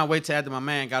 I was trying to wait till after my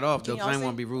man got off though, Can because I y'all didn't see?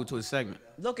 want to be rude to his segment.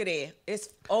 Look at it. It's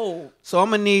old. So I'm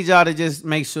gonna need y'all to just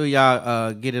make sure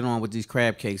y'all get it on with these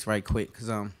crab cakes right quick, cause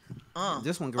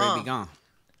this one ready to be gone.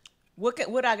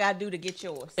 What I gotta do to get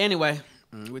yours? Anyway,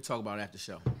 we'll talk about it after the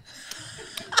show.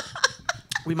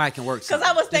 We might can work. Because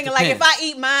I was thinking, like, if I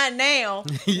eat mine now,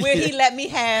 will he let me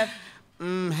have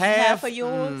half of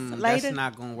yours later? That's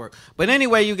not gonna work. But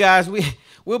anyway, you guys,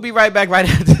 we'll be right back right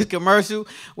after this commercial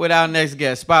with our next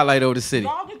guest. Spotlight over the city.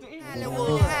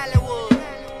 Hollywood, Hollywood.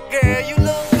 Girl, you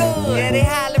look good. Yeah, they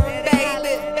hollering,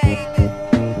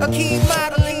 baby. A key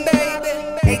modeling, baby.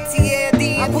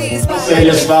 ATLD. I put the Say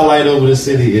your spotlight over the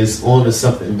city is on to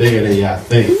something bigger than y'all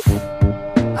think.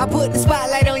 I put the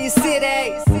spotlight on your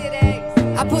city.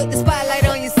 I put the spotlight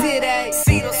on your city.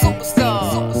 See the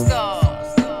superstars.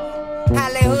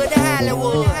 Hollywood to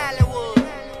Hollywood.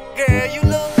 Girl, you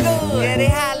look good. Yeah, they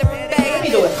hollering,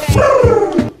 baby.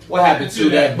 What happened to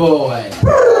that boy?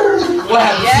 What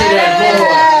happened to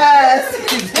that boy?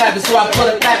 Keeps clapping, so I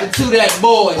put a clapping to that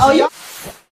boy. Oh, yeah.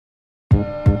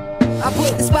 I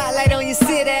put the spotlight on your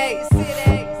city.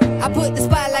 I put the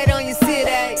spotlight on your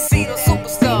city. See the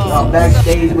superstars.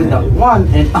 Backstage with the one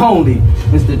and only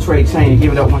Mr. Trey Chaney.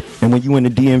 Give it up one. And when you in the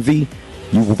DMV,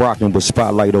 you rocking with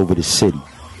Spotlight over the city.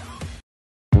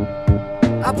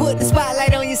 I put the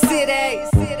spotlight on your city.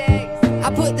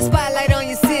 I put the spotlight on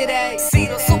your city. See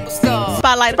the superstars.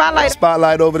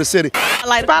 Spotlight over the city.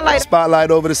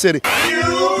 Spotlight over the city. You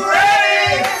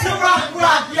ready to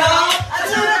rock, y'all?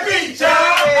 To the beat, y'all.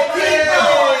 Keep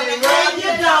going, run,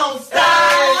 you don't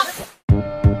stop.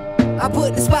 I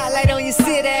put the spotlight on your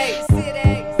city.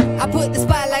 I put the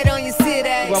spotlight on your city.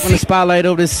 Welcome to Spotlight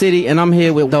over the city, and I'm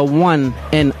here with the one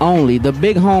and only, the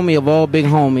big homie of all big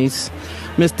homies,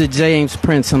 Mr. James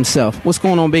Prince himself. What's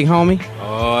going on, big homie?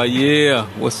 Oh, yeah.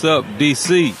 What's up,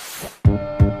 DC?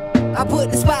 I put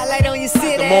the spotlight on your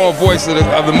city. The moral voice of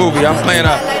the movie. I'm playing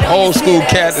a old school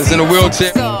cat that's in a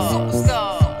wheelchair.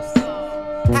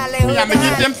 You got me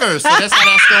get them first, so that's how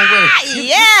that's gonna work. Yeah.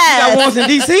 You got warrants in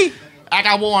DC? I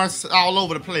got warrants all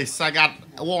over the place. I got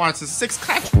warrants in 6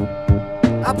 countries.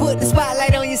 I put the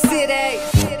spotlight on your city.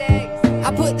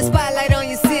 I put the spotlight on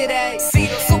your city. See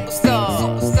the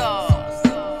superstars.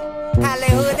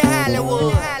 Hollywood to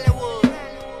Hollywood.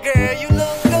 Girl, you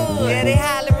look good. Yeah, they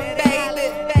hollering, baby.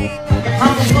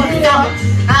 I'm going down.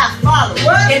 I follow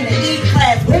in the E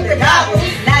class with the goggles.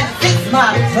 96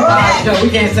 models. No, we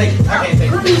can't say. I can't say.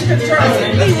 The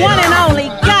one and only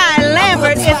Guy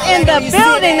Lambert is in the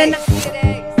building.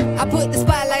 I put the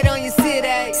spotlight on your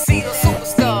city. See the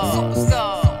superstars.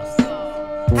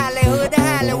 Hollywood to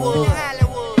Hollywood.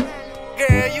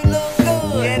 Girl, you look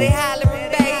good. Yeah, they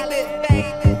hollering,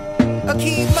 baby. A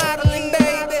key modeling,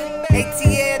 baby.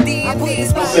 ATLD. I put the Say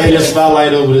spotlight. your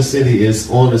spotlight over the city is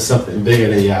on to something bigger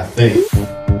than y'all think.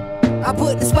 I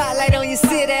put the spotlight on your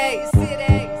city.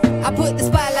 I put the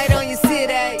spotlight on your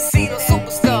city. See the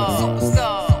superstars.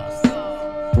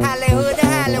 Hollywood to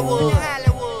Hollywood.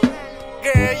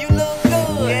 Girl, you look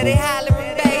good. Yeah, they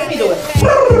hollering, baby.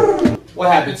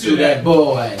 What happened to that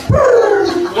boy?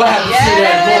 What happened to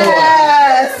that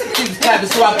boy? Keeps clapping,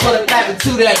 so I put a clapping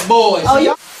to that boy. Oh,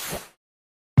 yeah.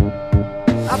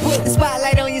 I put the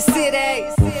spotlight on your city.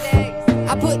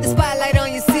 I put the spotlight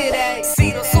on your city.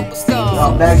 See the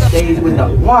superstars. Backstage with the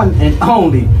one and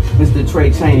only Mr.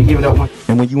 Trey Chaney. Give it up one.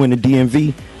 And when you in the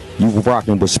DMV, you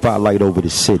rocking with Spotlight over the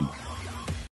city.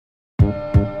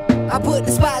 I put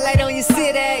the spotlight on your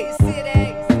city.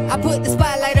 I put the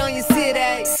spotlight on your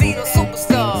city. See the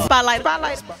superstars. Spotlight.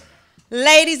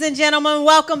 Ladies and gentlemen,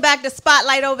 welcome back to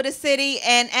Spotlight Over the City.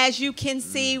 And as you can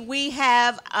see, we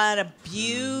have a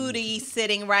beauty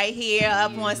sitting right here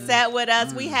up on set with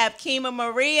us. We have Kima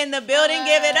Marie in the building.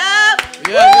 Give it up.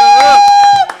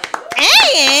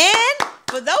 And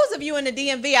for those of you in the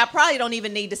DMV, I probably don't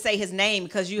even need to say his name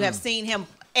because you have seen him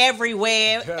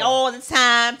everywhere, all the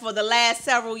time for the last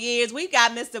several years. We've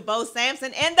got Mr. Bo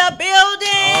Sampson in the building.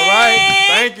 All right.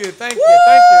 Thank you. Thank you. Woo!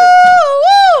 Thank you.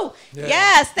 Woo! Yeah.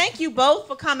 Yes, thank you both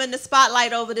for coming to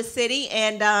Spotlight Over the City.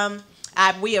 And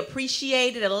we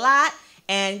appreciate it a lot.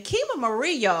 And Kima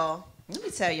Marie, y'all, let me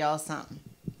tell y'all something.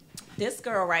 This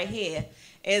girl right here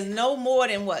is no more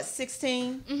than what,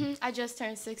 16? I just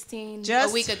turned 16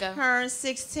 just a week ago. Turned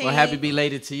 16. Well, happy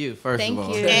belated to you, first Thank of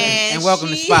all. you. And welcome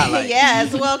to Spotlight.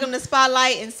 Yes, welcome to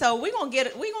Spotlight. And so we're gonna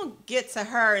get to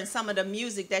her and some of the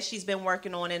music that she's been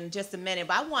working on in just a minute.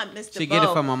 But I want Mr. She Bo. get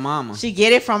it from her mama. She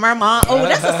get it from her mom. Oh,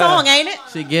 that's a song, ain't it?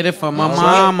 She get it from her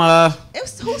mama.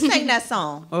 Who sang that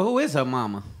song? Well, who is her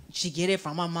mama? She get it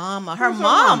from her mama. Her Who's her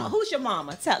mom. mama? Who's your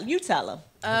mama? Tell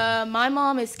her. My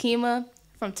mom is Kima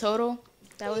from Total.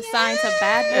 That was signed to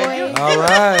Bad Boy. All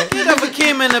right. Get up for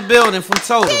Kima in the building from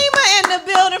Total. Kima in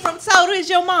the building from Total is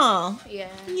your mom. Yeah.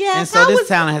 Yes. And so this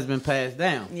talent has been passed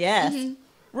down. Yes.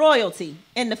 Royalty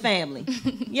in the family.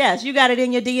 Yes, you got it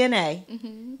in your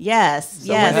DNA. Yes. So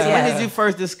yes. when did you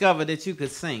first discover that you could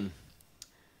sing?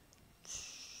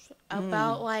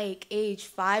 About like age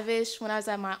 5-ish when I was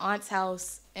at my aunt's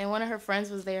house and one of her friends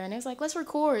was there and it was like, let's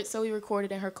record. So we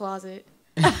recorded in her closet.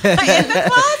 In the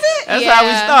closet? That's how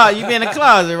we start. You be in the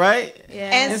closet, right? Yeah.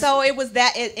 And so it was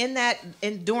that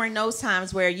during those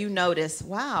times where you noticed,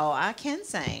 wow, I can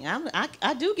sing.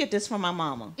 I do get this from my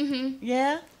mama.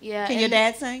 Yeah. Yeah. Can your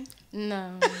dad sing?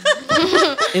 No.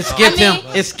 It skipped him.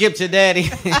 It skipped your daddy. he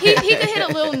could hit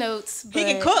a little notes. He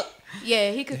can but- cook.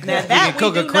 Yeah, he could cook. Now You that can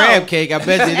cook we a do crab know. cake. I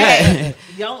bet you Hey,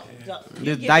 that. don't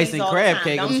This get Dyson these all the crab time.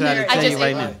 cake, I'm Don't trying stare to at tell my you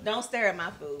right food. now. Don't stare at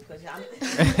my food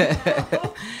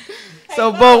because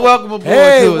So, Bo, welcome aboard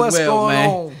Hey, too as what's well, going man.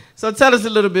 on? So tell us a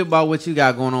little bit about what you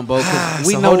got going on, Bo. 'Cause It's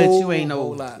we a know that whole- you ain't no.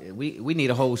 whole lot. We need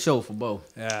a whole show for Bo.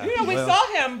 Yeah. You know, we saw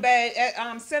him back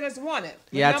at Sinners Wanted.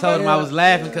 Yeah, I told him I was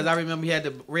laughing because I remember he had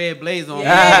the red blazer on.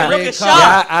 Yeah, the Look red at collar.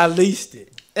 Yeah, I leased it.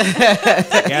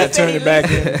 Gotta turn it back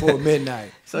in before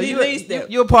midnight. So He leased it.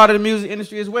 you're a part of the music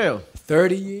industry as well.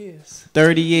 30 years.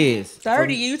 30 years.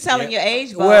 30. You telling your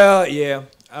age, Bo? Well, yeah.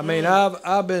 I mean,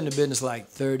 I've been in the business like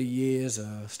 30 years.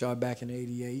 Started back in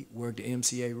 '88. Worked at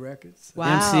MCA Records.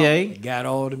 Wow. MCA. Got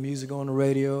all the music on the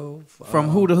radio. From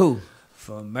who to who?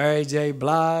 From Mary J.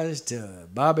 Blige to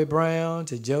Bobby Brown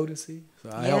to Jodeci. So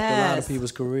I helped a lot of Yes.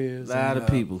 people's careers. A lot of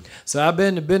people. So I've been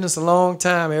in the business a long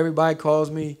time. Everybody calls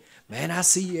me, man, I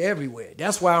see you everywhere.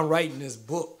 That's why I'm writing this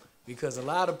book. Because a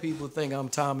lot of people think I'm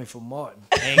Tommy from Martin.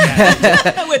 Ain't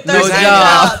got With No 30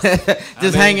 job. jobs.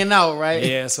 Just hanging out, right?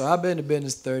 Yeah, so I've been in the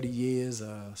business 30 years.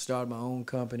 Started my own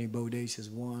company,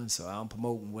 Bodacious One. So I'm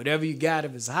promoting whatever you got.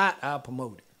 If it's hot, I'll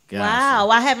promote it. Wow,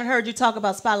 I haven't heard you talk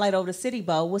about Spotlight Over the City,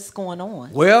 Bo. What's going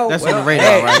on? Well, That's well, on the radar,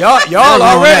 hey, right? Y'all Nothing wrong with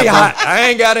already that, hot. I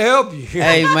ain't got to help you.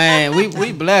 Hey, man,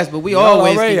 we blessed, but we Y'all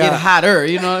always can already get hot. hotter,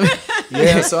 you know what I mean?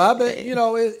 Yeah, so I've been,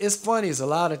 it's funny. It's a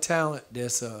lot of talent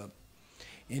that's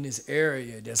in this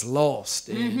area that's lost.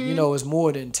 And, it's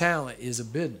more than talent, is a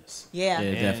business. Yeah. Yeah.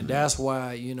 And Definitely. that's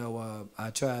why, I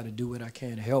try to do what I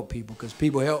can to help people because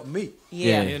people help me.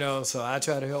 Yeah. So I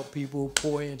try to help people,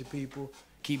 pour into people,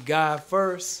 keep God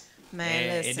first. Man,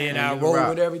 and listen. then I You roll rock.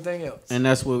 with everything else. And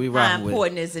that's what we How rocking with.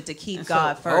 important is it to keep And so-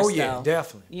 God first? Oh, yeah, though?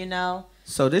 definitely. You know?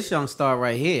 So this young star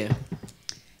right here,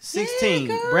 16,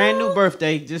 brand new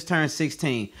birthday, just turned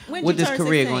 16. When'd What you this turn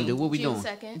career 16? gonna do? What we June doing?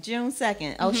 2nd. June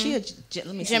 2nd. Oh, she a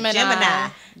let me see. Gemini.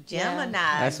 Gemini.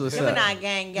 Yeah. That's what's Gemini up.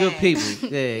 gang gang. Good people.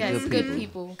 Yeah, Yes, good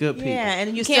people. Good people. Yeah,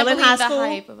 and you Can't still in believe high the school?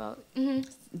 hype about.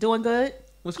 Doing good?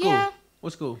 What school? Yeah.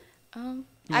 What school? I wanna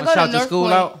go to shout your North school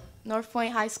Point. out? North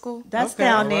Point High School. That's Okay,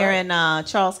 down all there right. in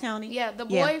Charles County. Yeah, the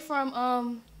boy Yeah.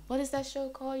 from what is that show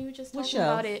called? You were just What talking show?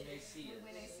 about it.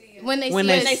 When they When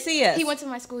see they us. They see us. He went to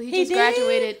my school. He He just did?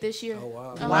 graduated this year. Oh,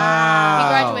 wow. Wow. He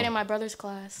graduated in my brother's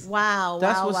class. Wow,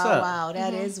 That's wow, what's wow, up. wow.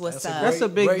 That is what's That's a up. That's a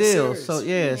big Great deal. series. So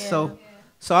yeah,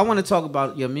 so I want to talk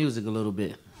about your music a little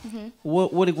bit.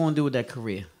 What are you gonna do with that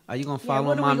career? Are you gonna follow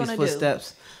what in are we mommy's gonna do?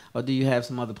 footsteps, or do you have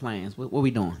some other plans? What we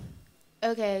doing?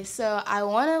 Okay, so I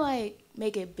want to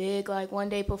make it big, like one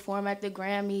day perform at the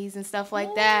Grammys and stuff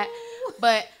like that.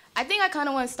 But I think I kind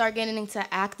of want to start getting into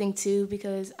acting too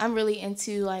because I'm really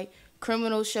into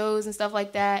criminal shows and stuff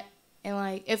like that.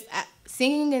 And if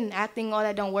singing and acting all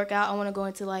that don't work out, I want to go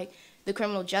into the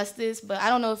criminal justice. But I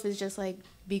don't know if it's just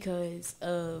because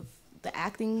of the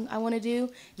acting I want to do,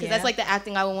 because Yeah. that's like the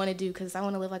acting I would want to do, because I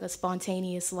want to live like a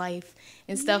spontaneous life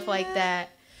and stuff like that.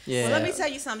 Yeah. Well, let me tell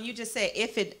you something. You just said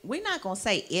we're not going to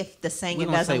say if the singing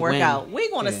gonna doesn't say work when. out.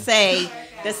 We're going to Yeah. say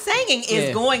the singing is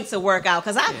Yeah. going to work out,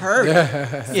 because I've heard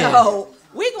it. Yeah. So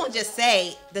we're going to just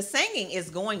say the singing is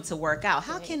going to work out.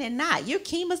 How can it not? You're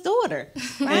Kima's daughter,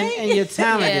 right? And you're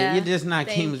talented. Yeah. You're just not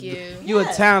Thank Kima's. you. You're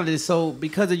Yes. talented. So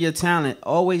because of your talent,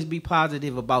 always be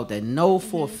positive about that. Know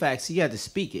for a fact. So you have to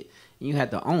speak it. And you have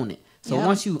to own it. So Yeah.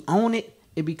 once you own it,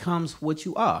 it becomes what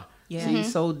you are. Yeah. See,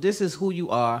 so this is who you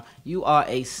are. You are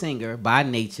a singer by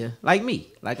nature, like me.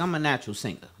 Like I'm a natural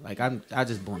singer. Like I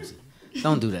just born to sing.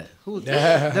 Don't do that.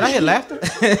 Did I hear laughter?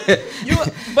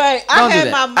 But I Don't do had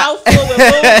that. my mouth full with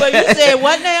food, but you said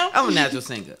what now? I'm a natural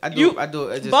singer. I do.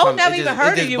 It just Bo come- never it even just- heard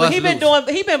it of just you. bust He been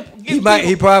loose. doing.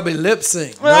 He probably lip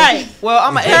sync. Right. Well,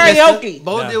 I'm a Karaoke.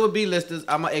 Bo deal with B-listers.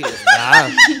 I'm a A-lister.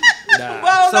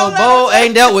 Well, So no, Bo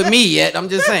ain't dealt with me yet. I'm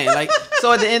just saying. Like,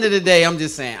 so at the end of the day, I'm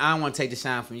just saying, I don't want to take the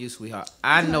shine from you, sweetheart.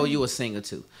 I know you a singer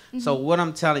too. So what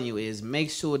I'm telling you is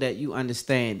make sure that you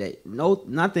understand that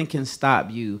nothing can stop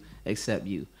you except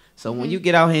you. So when you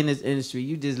get out here in this industry,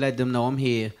 you just let them know I'm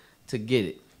here to get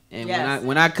it. And Yes.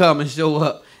 when I come and show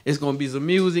up, it's gonna be some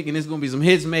music and it's gonna be some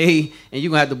hits made, and you're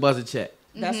gonna have to buzz a check.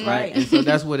 That's Right? right. And so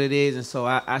that's what it is. And so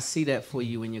I see that for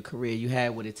you in your career. You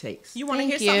had what it takes. You want to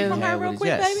hear Thank something you. from You her had real what it- quick,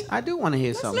 yes, baby? I do want to hear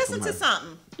Let's something listen from to her.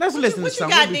 something. Let's listen to What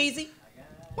something. you got, Deezy?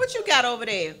 What you got over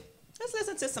there? Let's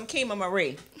listen to some Kima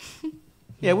Marie.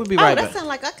 Yeah, we'll be right that back. sounds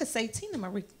like I could say Tina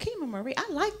Marie. Kima Marie. I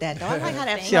like that, though. I like how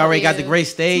that She already got the you. great It's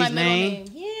stage my middle name.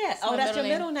 Yeah. It's Oh, my that's your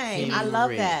middle middle name. Kima I love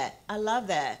Marie. that. I love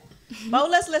that. Bo,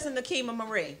 let's listen to Kima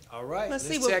Marie. All right. Let's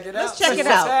see Let's what. check it Let's out. check it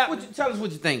What's out. happening? Tell us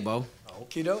what you think, Bo.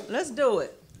 Okie doke. Let's do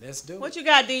it. Let's do What it. you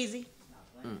got, Deezy?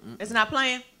 It's not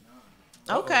playing?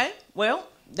 Okay. Well,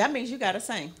 that means you got to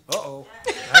sing. Uh-oh.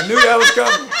 I knew that was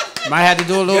coming. Might have to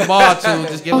do a little bar too.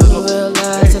 Just give us a Also little.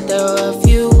 realized that there were a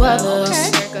few others.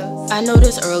 I know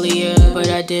this earlier, but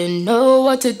I didn't know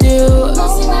what to do.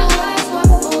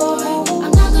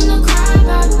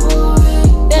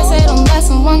 They say don't let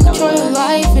someone control your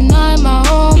life, and I'm my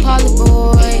own poly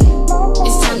boy.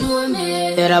 It's time to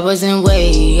admit that I wasn't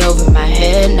way over my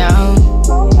head now.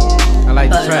 I like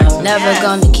the But track. I'm never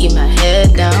gonna keep my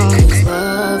head down. 'Cause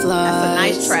love lies. That's a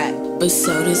nice track. But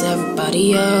so does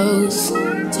everybody else.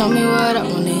 Tell me what I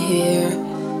wanna hear,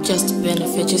 just to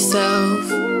benefit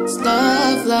yourself.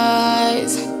 Love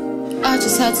lies. I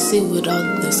just had to see what all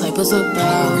this hype was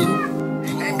about.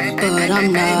 But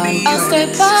I'm not. I'll stay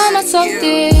by myself,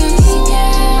 dear.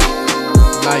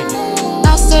 Like it.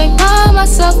 I'll stay by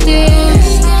myself, dear.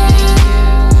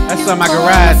 That's something I can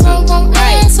ride to.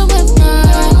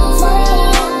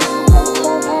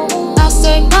 I'll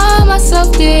stay by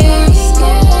myself, dear.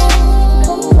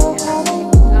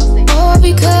 All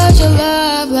because your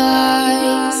love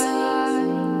lies.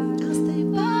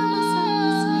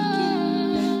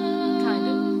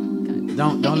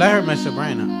 Don't let her mess your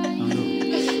brain up. Don't do it.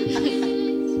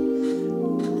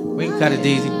 We can cut it,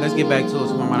 Deezy. Let's get back to it. So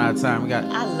we're gonna run out of time. We got.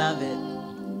 I love it.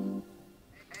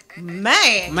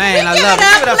 Man. Man, I Give love it it.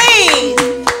 up, Give it up. please.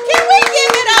 Can we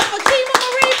give it up for Kima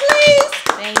Marie, please?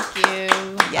 Thank you.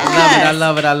 Yes. I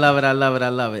love it. I love it. I love it. I love it. I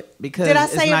love it. Because Did I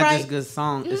it's say it not right? just good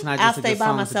song. It's not I'll just a stay good by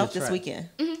song. it's a myself good this track. weekend.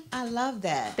 I love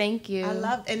that. Thank you. I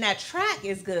love, and that track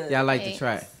is good. Yeah, I like the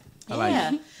track. I like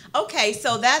Yeah. it. Okay,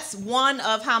 so that's one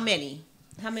of how many?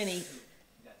 How many?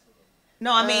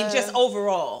 No, I mean just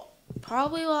overall.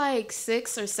 Probably like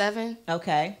 6 or 7.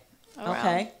 Okay. Around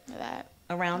Okay. that.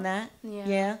 Around that?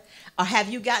 Yeah. Or have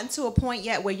you gotten to a point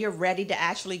yet where you're ready to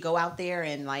actually go out there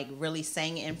and like really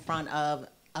sing in front of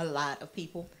a lot of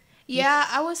people? Yeah,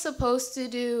 I was supposed to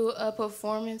do a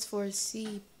performance for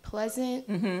C Pleasant.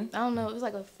 I don't know, it was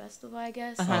like a festival, I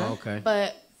guess. Oh, okay.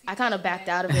 But I kind of backed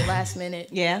out of it last minute.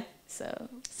 Yeah. So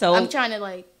So I'm trying to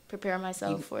like prepare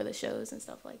myself for the shows and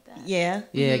stuff like that. Yeah.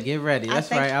 Yeah, get ready. That's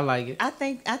think- right. I like it. I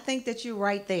think that you're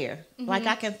right there. Like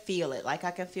I can feel it. Like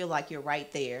I can feel like you're right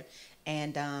there.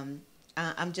 And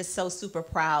I'm just so super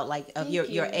proud, like of Thank your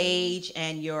you. age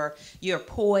and you're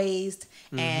poised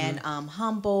and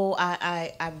humble.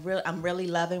 I'm really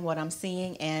loving what I'm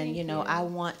seeing, and Thank you know you. I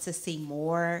want to see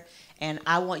more. And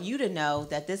I want you to know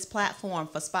that this platform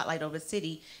for Spotlight Over the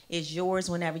City is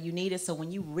yours whenever you need it. So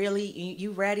when you really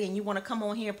you ready and you want to come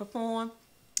on here and perform,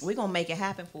 we're gonna make it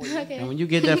happen for you. Okay. And when you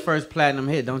get that first platinum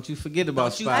hit, don't you forget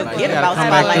about Don't you Spotlight. forget You gotta about come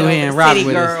Spotlight back through Over here the and rock City,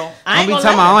 with girl. us. I Don't ain't be gonna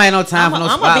talking let about, it. I ain't no time for no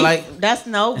I'ma Spotlight. That's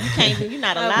no, you can't. You're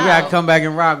not allowed. You gotta come back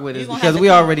and rock with us You gonna because have to we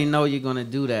come. already know you're gonna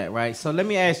do that, right? So let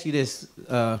me ask you this.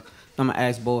 I'm gonna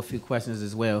ask Bo a few questions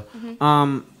as well.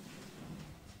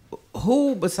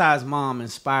 Who besides mom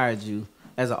inspired you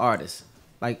as an artist?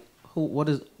 Like,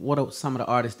 what are some of the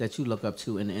artists that you look up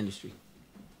to in the industry?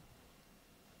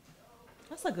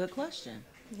 That's a good question.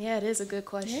 Yeah, it is a good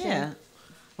question. Yeah.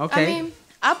 Okay. I mean,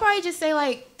 I'll probably just say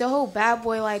like the whole Bad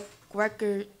Boy like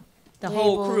record. The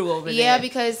whole crew over there. Yeah,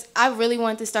 because I really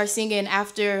wanted to start singing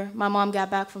after my mom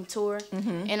got back from tour,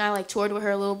 and I like toured with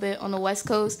her a little bit on the West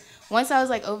Coast. Once I was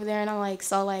like over there and I like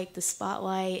saw like the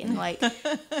spotlight and like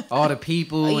all the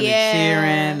people and the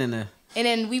cheering and the. And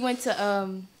then we went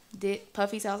to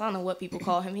Puffy's house. I don't know what people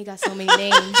call him. He got so many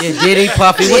names. Yeah, Diddy,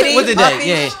 Puffy. What did that? Puffy,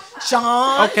 Yeah.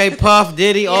 Sean. Okay, Puff,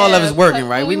 Diddy, all of us working,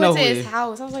 right? We know went to who his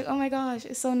house. I was like, oh my gosh,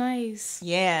 it's so nice.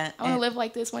 Yeah. I want to live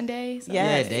like this one day. So.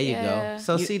 Yeah, there you go.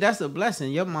 So see, that's a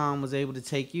blessing. Your mom was able to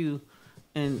take you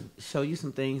and show you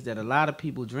some things that a lot of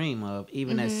people dream of,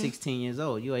 even at 16 years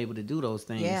old. You're able to do those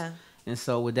things. Yeah. And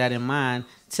so with that in mind,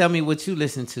 tell me what you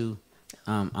listen to.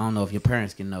 I don't know if your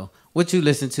parents can know. What you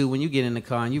listen to when you get in the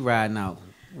car and you riding out?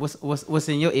 What's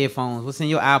in your earphones? What's in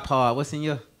your iPod? What's in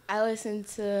your... I listen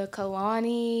to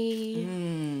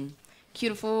Kalani,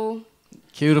 Cutiful.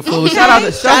 Cutiful. Shout out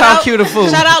Cutiful.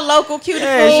 Shout out local Cutiful.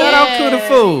 Yeah, shout out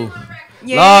Cutiful.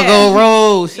 Yeah. Largo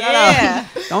Road. Shout out.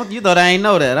 Don't you thought I ain't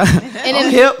know that? And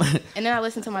then, hip. And then I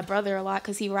listen to my brother a lot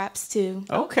because he raps too.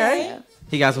 Okay. Yeah.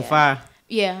 He got some fire.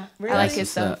 Yeah, Really? I like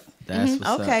his stuff. That's what's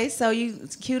up. Okay, so you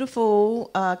Cutiful,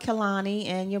 Kalani,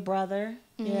 and your brother.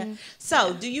 Yeah.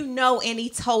 So, do you know any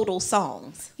Total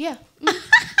songs? Yeah. You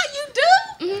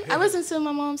do? I listen to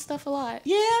my mom's stuff a lot.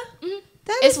 Yeah.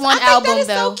 It's one album that is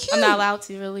though. So cute. I'm not allowed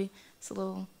to really. It's a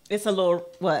little. It's a little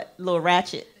what? Little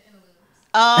ratchet.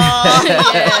 Oh.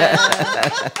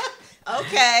 Yeah.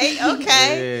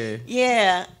 Okay.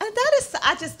 Yeah. And that is.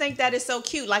 I just think that is so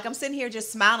cute. Like I'm sitting here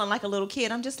just smiling like a little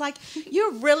kid. I'm just like,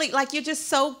 you're really like you're just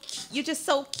so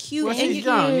cute. Well, and she's you,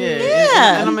 young, yeah.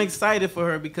 Yeah. And I'm excited for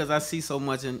her because I see so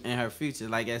much in her future.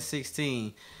 Like at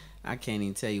 16, I can't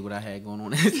even tell you what I had going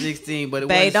on at 16. But it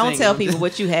Babe, wasn't don't singing. tell people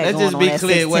what you had Let's going just on be at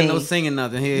clear. It wasn't 16. no singing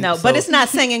nothing here. No, So but it's not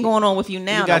singing going on with you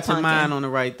now. you got though, your Pumpkin. mind on the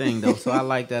right thing, though. So I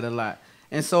like that a lot.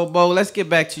 And so, Bo, let's get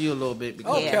back to you a little bit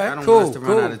because Okay, I don't cool, want us to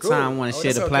run cool, out of cool. time. I want to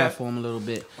share that's the okay. platform a little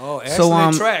bit. Oh, so,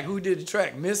 excellent track. Who did the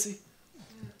track? Missy?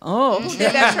 Oh, who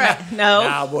did that track? No.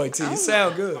 Nah, boy, T, you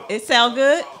sound good. It sound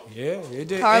good? Yeah, it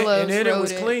did. Carlos and then it wrote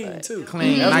was it, clean, but- too.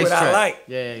 Clean, That's nice what track. I like.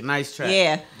 Yeah, nice track.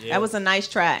 Yeah, that was a nice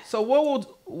track. So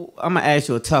I'm gonna ask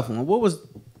you a tough one. What was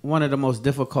one of the most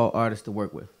difficult artists to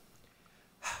work with?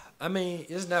 I mean,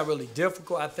 it's not really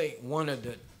difficult. I think one of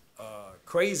the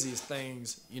craziest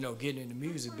things, getting in the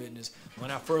music business, when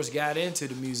I first got into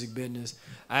the music business,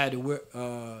 I had to work,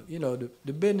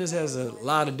 the business has a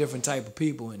lot of different type of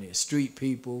people in it. Street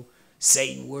people,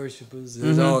 Satan worshipers,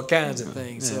 there's all kinds of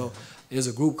things. Yeah. So there's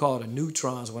a group called the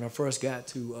Neutrons. When I first got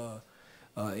to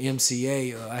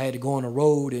MCA, I had to go on the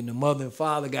road, and the mother and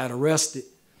father got arrested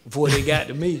before they got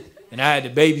to me. And I had to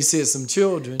babysit some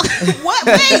children. What?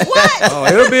 Wait, what? Oh,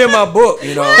 it'll be in my book,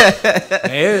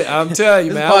 Man, I'm telling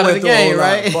you, man. part I of went the through a game, whole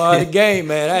lot. right? Part of the game,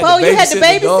 man. I Bo, you had to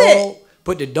the dog, babysit?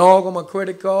 put the dog on my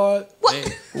credit card. What?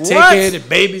 Man, take care of the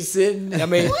babysitting. I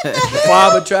mean, the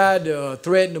father tried to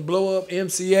threaten to blow up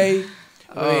MCA.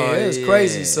 It was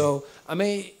crazy. So, I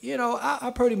mean,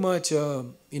 I pretty much,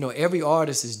 every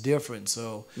artist is different.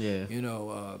 So, Yeah.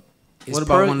 it's What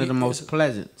about one of the most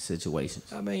pleasant situations?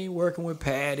 I mean, working with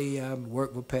Patty. I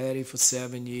worked with Patty for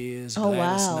 7 years. Oh,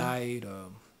 Gladys wow. Knight.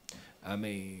 I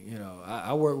mean,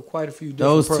 I work with quite a few different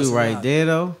Those two personalities. right there,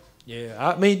 though. Yeah,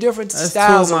 I mean, different That's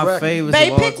styles two of my records. favorites.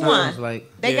 Babe, of all pick time. one.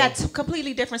 Like, They Yeah. got two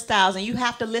completely different styles, and you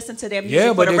have to listen to their music Yeah,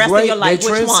 for but the they're rest great. of your life.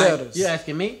 They're Which one? trendsetters. you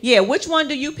asking me? Yeah, which one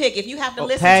do you pick? If you have to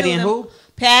listen Patty to and them, who?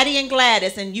 Patty and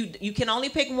Gladys, and you can only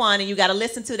pick one, and you got to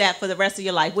listen to that for the rest of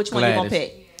your life. Which one you gonna Gladys.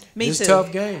 pick? Me It's too.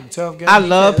 tough game. Tough game. I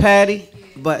love Patty,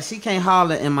 but she can't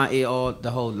holler in my ear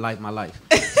the whole life of my life.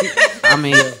 I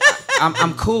mean,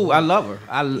 I'm cool. I love her.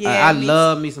 I me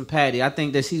love me some Patty. I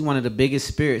think that she's one of the biggest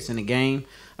spirits in the game.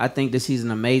 I think that she's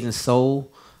an amazing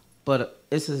soul, but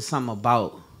it's just something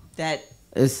about That.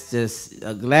 it's just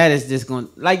Gladys just going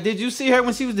like. Did you see her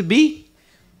when she was the Bee?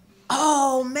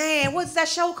 Oh man, what's that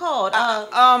show called?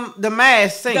 The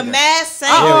Masked Singer. The Masked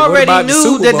Singer. I Yeah, what already about the knew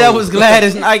Super that Bowl? was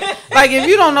Gladys Knight. Like if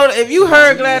you don't know, if you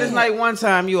heard Gladys Knight one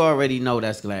time, you already know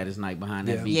that's Gladys Knight behind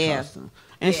that Bee Yeah. costume.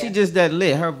 And she just that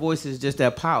lit. Her voice is just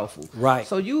that powerful. Right.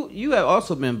 So you have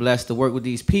also been blessed to work with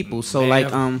these people. So Man,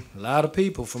 like a lot of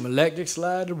people from electric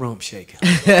slide to rump shaker.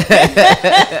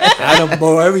 I done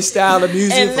bought every style of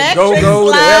music from Electric go-go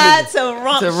to slide everything. to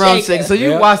rump to Rum shaker. Shaker. So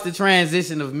you Yeah. watch the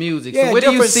transition of music. Yeah, so what do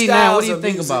you different see now? What do styles you of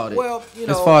think music. about it? Well,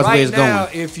 as far as right where it's now,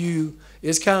 going. if you,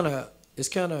 it's kind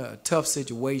of a tough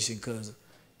situation because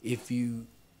if you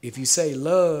say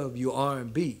love, you're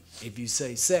R&B. If you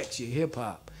say sex, you're hip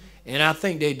hop. And I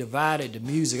think they divided the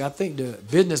music. I think the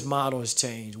business model has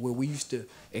changed where we used to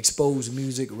expose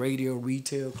music, radio,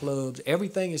 retail, clubs.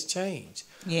 Everything has changed.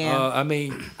 Yeah. I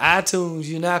mean, iTunes,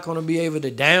 you're not going to be able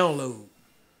to download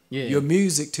your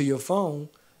music to your phone.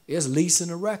 It's leasing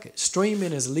a record.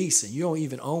 Streaming is leasing. You don't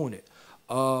even own it.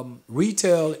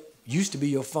 Retail used to be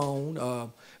your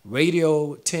phone.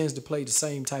 Radio tends to play the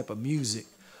same type of music.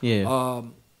 Yeah.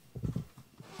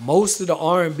 Most of the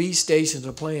R&B stations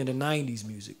are playing the 90s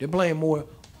music. They're playing more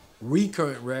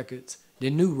recurrent records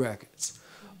than new records.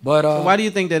 But so why do you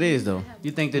think that is, though?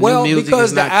 You think the well, new music because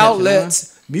is not the catching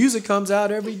outlets, music comes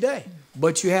out every day,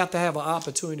 but you have to have an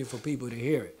opportunity for people to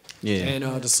hear it. Yeah.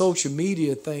 And the social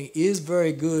media thing is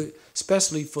very good,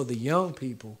 especially for the young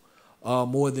people,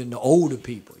 more than the older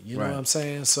people. You know what I'm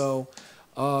saying? So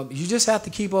you just have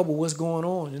to keep up with what's going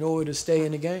on in order to stay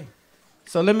in the game.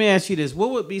 So let me ask you this.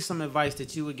 What would be some advice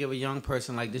that you would give a young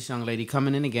person like this young lady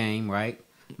coming in the game, right?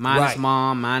 Minus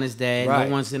mom, minus dad, no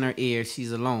one's in her ear,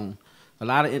 she's alone. A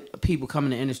lot of people come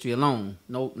in the industry alone,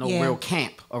 no real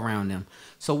camp around them.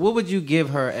 So what would you give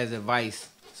her as advice,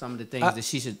 some of the things that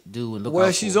she should do and look out for?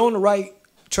 Well, she's on the right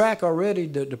track already.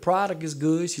 The product is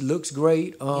good. She looks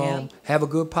great. Have a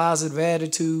good positive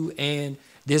attitude. And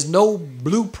there's no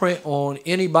blueprint on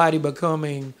anybody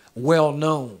becoming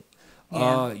well-known.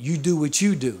 You do what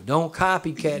you do. Don't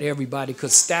copycat everybody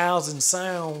because styles and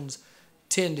sounds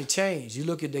tend to change. You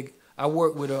look at I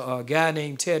work with a guy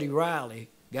named Teddy Riley.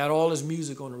 Got all his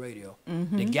music on the radio.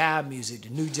 The Guy music, the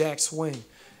New Jack Swing.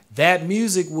 That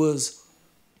music was,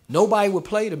 nobody would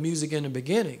play the music in the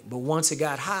beginning, but once it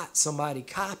got hot, somebody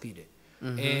copied it.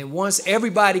 And once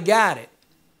everybody got it,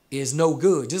 it's no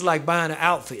good. Just like buying an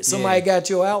outfit. Somebody got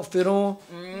your outfit on,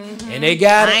 and they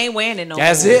got it. I ain't wearing it no more.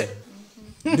 That's it.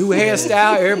 New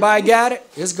hairstyle, everybody got it.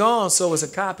 It's gone. So it's a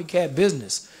copycat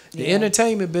business. The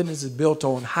entertainment business is built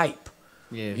on hype.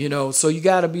 Yeah. You know, so you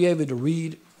got to be able to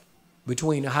read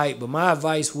between the hype. But my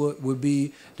advice would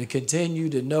be to continue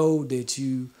to know that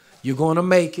you're going to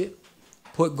make it.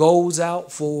 Put goals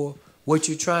out for what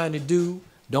you're trying to do.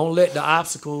 Don't let the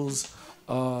obstacles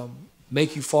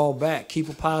make you fall back. Keep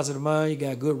a positive mind. You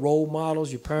got good role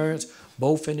models, your parents,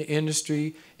 both in the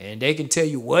industry, and they can tell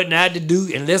you what not to do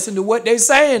and listen to what they're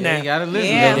saying now. You gotta listen.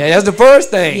 Yeah, that's the first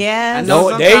thing. Yeah. I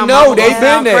know they know. They've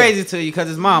been there. Crazy to you because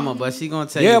it's mama, but she gonna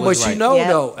tell you what's but right. you know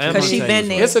though. Because she been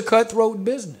there. It's a cutthroat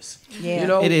business. Yeah. You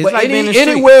know, It is. But Like being in the street.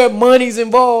 anywhere money's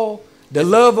involved, the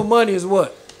love of money is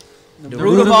what? The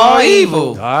root of all evil.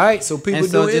 All right, so people And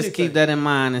so do just anything. keep that in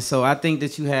mind. And so I think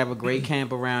that you have a great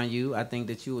camp around you. I think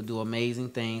that you will do amazing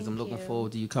things. I'm looking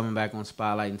forward to you coming back on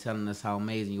Spotlight and telling us how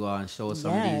amazing you are and show us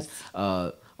some of these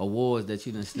awards that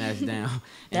you done snatched down and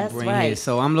That's bring right. here.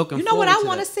 So I'm looking You know forward what I to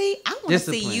want to that. see? I want to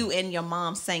see Discipline. you and your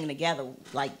mom sing together.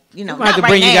 Like, you know, We're gonna have not to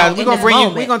bring right you now, guys. We're in gonna this bring you.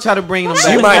 moment. We're gonna try to bring them But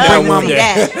back. You I might would bring love one to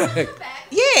there. see that.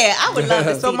 Yeah, I would love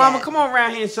to see So, Mama, that. come on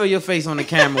around here and show your face on the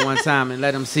camera one time and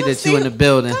let them see that you in the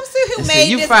building. Come see who And made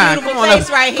you this fine. beautiful Come on face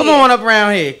up, right Come here. on up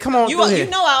around here. Come on through here. You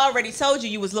know I already told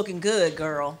you was looking good,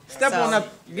 girl. Step So, on up.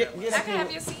 Get I up can here.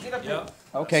 have your seat.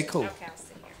 Okay, cool. Okay, I'll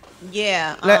sit here.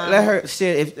 Yeah. Let her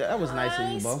share. If that was nice of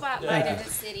you, Bo. Spotlight Thank of you. the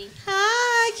city.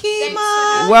 Hi, Thanks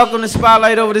Kima. for Welcome to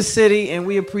Spotlight Over the City, and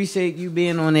we appreciate you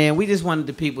being on there. And we just wanted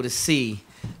the people to see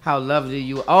how lovely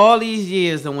you. All these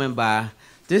years that went by,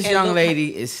 this And young look-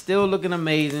 lady is still looking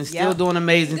amazing, still Yep. doing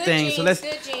amazing Good things. genes, So let's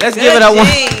good genes. let's Good give it up one.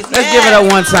 genes, Let's give it up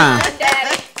one time.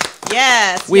 Daddy.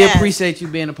 Yes. We yes. appreciate you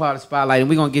being a part of Spotlight, and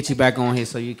we're gonna get you back on here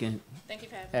so you can Thank you,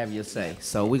 Pat. have your say.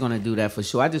 So we're gonna do that for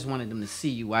sure. I just wanted them to see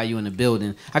you while you're in the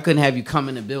building. I couldn't have you come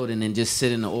in the building and just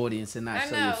sit in the audience and not I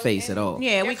show your know, face and at all.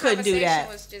 Yeah, we Your couldn't do conversation that.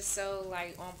 was just so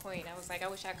like on point. I was like, I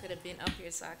wish I could have been up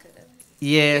here so I could have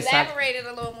Yes, elaborated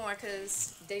a little more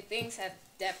because things have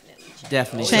definitely changed.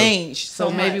 definitely Changed So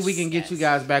so maybe much. we can get you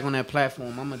Yes. guys back on that platform.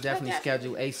 I'm gonna definitely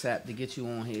definitely. schedule ASAP to get you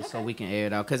on here so we can air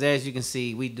it out. Cause as you can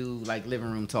see, we do like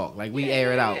living room talk. Like we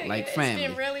air it out like family. It's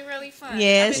been really, really fun.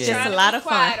 Yeah, I've it's been just trying a to lot be of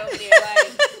quiet fun. over there,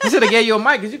 like, You should have gave you a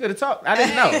mic because you could have talked. I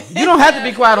didn't know. You don't have to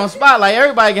be quiet on Spotlight.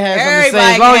 Everybody can have something to say.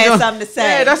 Everybody As long can as you have don't- something to say.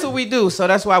 Yeah, that's what we do. So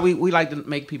that's why we like to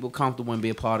make people comfortable and be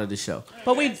a part of the show.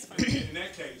 But we. In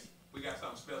that case, we got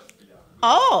something special for y'all.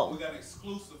 Oh. We got an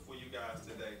exclusive for you guys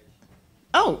today.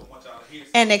 Oh. I want y'all to hear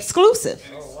An exclusive.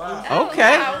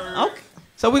 Okay. wow. Okay.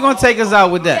 So we're gonna take us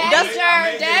out with that.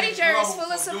 Daddy Jer is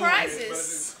full of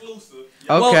surprises.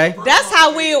 Okay. Well,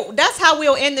 that's how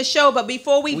we'll end the show. But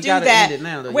before we do gotta that, end it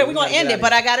now, though. we're We gonna gotta end get it.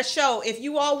 But I got to show, if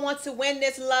you all want to win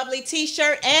this lovely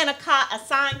T-shirt and a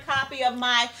signed copy of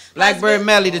my Blackbird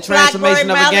Melly, the transformation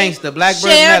of a gangster.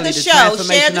 Blackbird share Melly, the the show.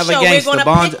 transformation of a gangster.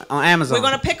 Bonds on Amazon. We're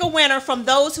gonna pick a winner from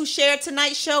those who shared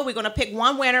tonight's show. We're gonna pick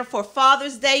one winner for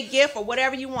Father's Day gift or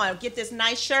whatever you want. Get this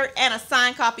nice shirt and a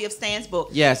signed copy of Stan's book.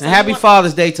 Yes, and happy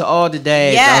Father's Day to all the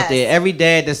dads Yes. out there. Every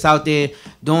dad that's out there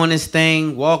doing this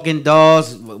thing, walking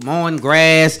dogs, mowing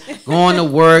grass, going to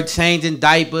work, changing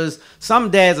diapers. Some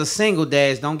dads are single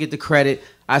dads, don't get the credit.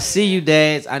 I see you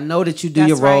dads. I know that you do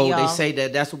your role. Right, they say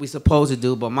that that's what we supposed to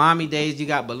do. But mommy days, you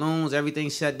got balloons, everything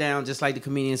shut down, just like the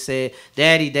comedian said.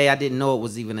 Daddy Day, I didn't know it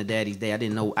was even a Daddy's Day. I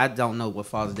don't know what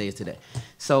Father's Day is today.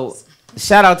 So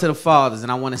shout out to the fathers,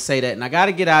 and I want to say that. And I got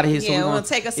to get out of here. Yeah, so we're going to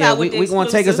take us out with we're going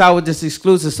to take us out with this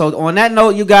exclusive. So on that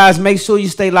note, you guys, make sure you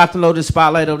stay locked and loaded to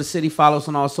Spotlight of the City. Follow us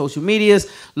on all social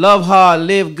medias. Love hard,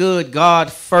 live good,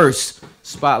 God first.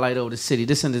 Spotlight over the City.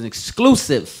 This is an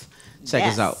exclusive. Check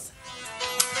us out.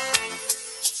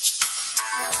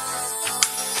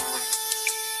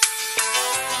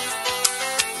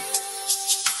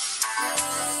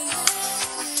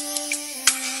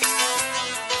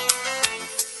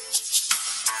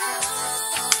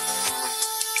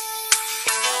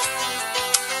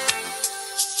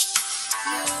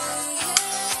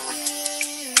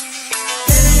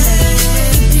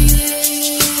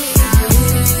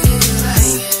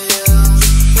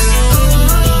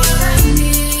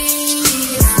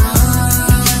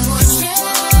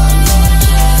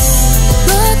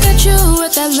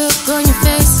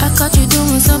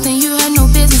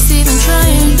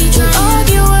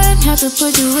 To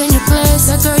put you in your place.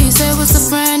 That girl you said was a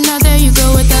friend, now there you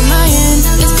go with that lion.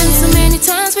 It's been so many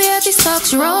times we had these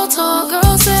talks, you're all talk.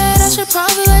 Girl said I should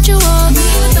probably let you walk.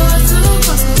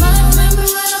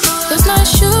 Those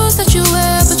nice shoes that you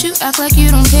wear, but you act like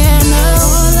you don't care. No,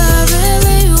 all I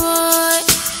really want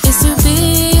is to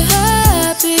be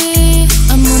happy.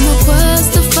 I'm on the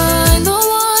quest to find the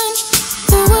one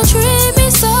who will treat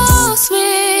me so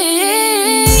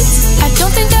sweet. I don't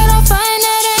think that I'll find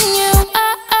that in you.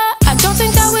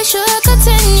 We should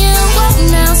continue. What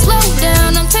now? Slow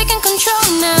down. I'm taking control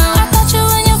now. I got you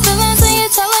in your feelings and you're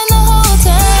telling the whole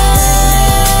town.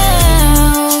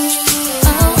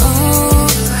 Oh, oh,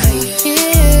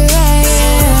 here I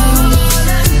am.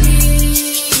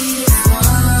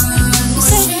 You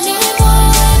say you need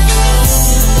one.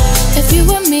 If you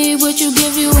were me, would you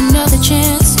give you another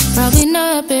chance? Probably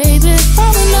not, baby.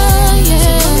 Probably not,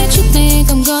 yeah. What makes you think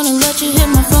I'm gonna let you hit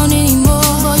my phone anymore?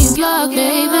 Boy, you block,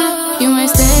 baby. You might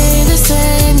stay the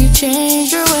same, you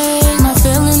change your ways. My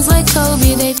feelings like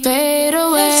Kobe, they fade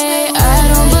away. I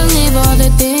don't believe all the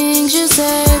things you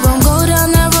say. Won't go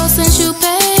down that road since you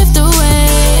paved the way.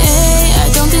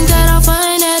 I don't think that I'll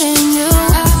find that in you.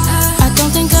 I don't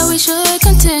think that we should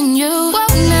continue. Whoa,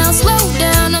 now slow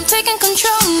down, I'm taking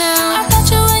control now. I got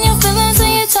you in your feelings and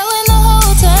you're telling the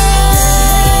whole town.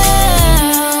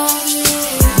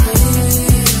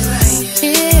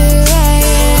 Here I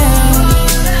am.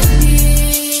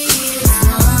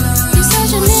 You said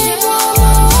you need one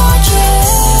more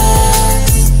chance.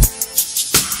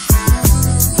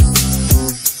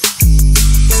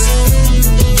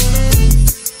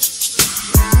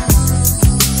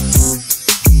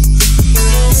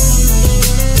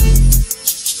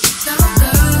 Don't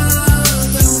go,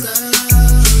 don't go, don't go.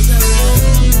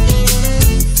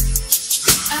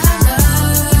 I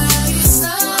love you so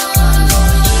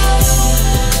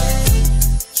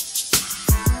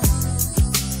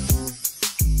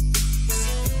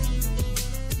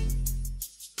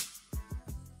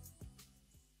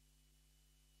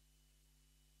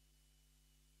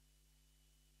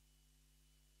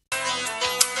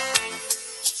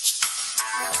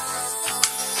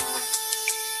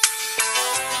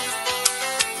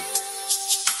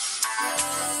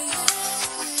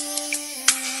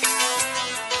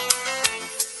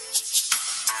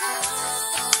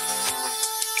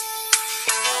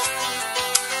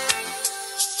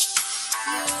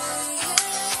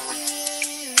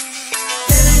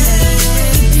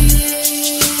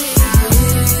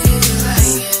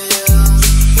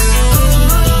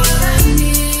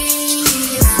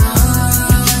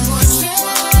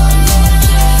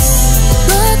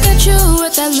Look at you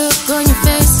with that look on your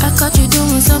face. I caught you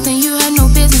doing something you had no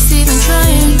business even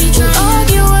trying. We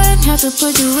arguing, had to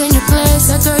put you in your place.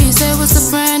 That girl you said was a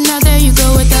friend, now there you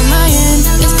go with that lion.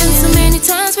 It's been so many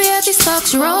times we had these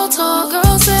talks, you're all talk.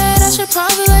 Girl said I should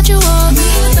probably let you walk.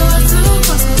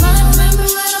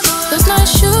 Those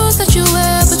nice shoes that you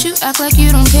wear, but you act like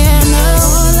you don't care.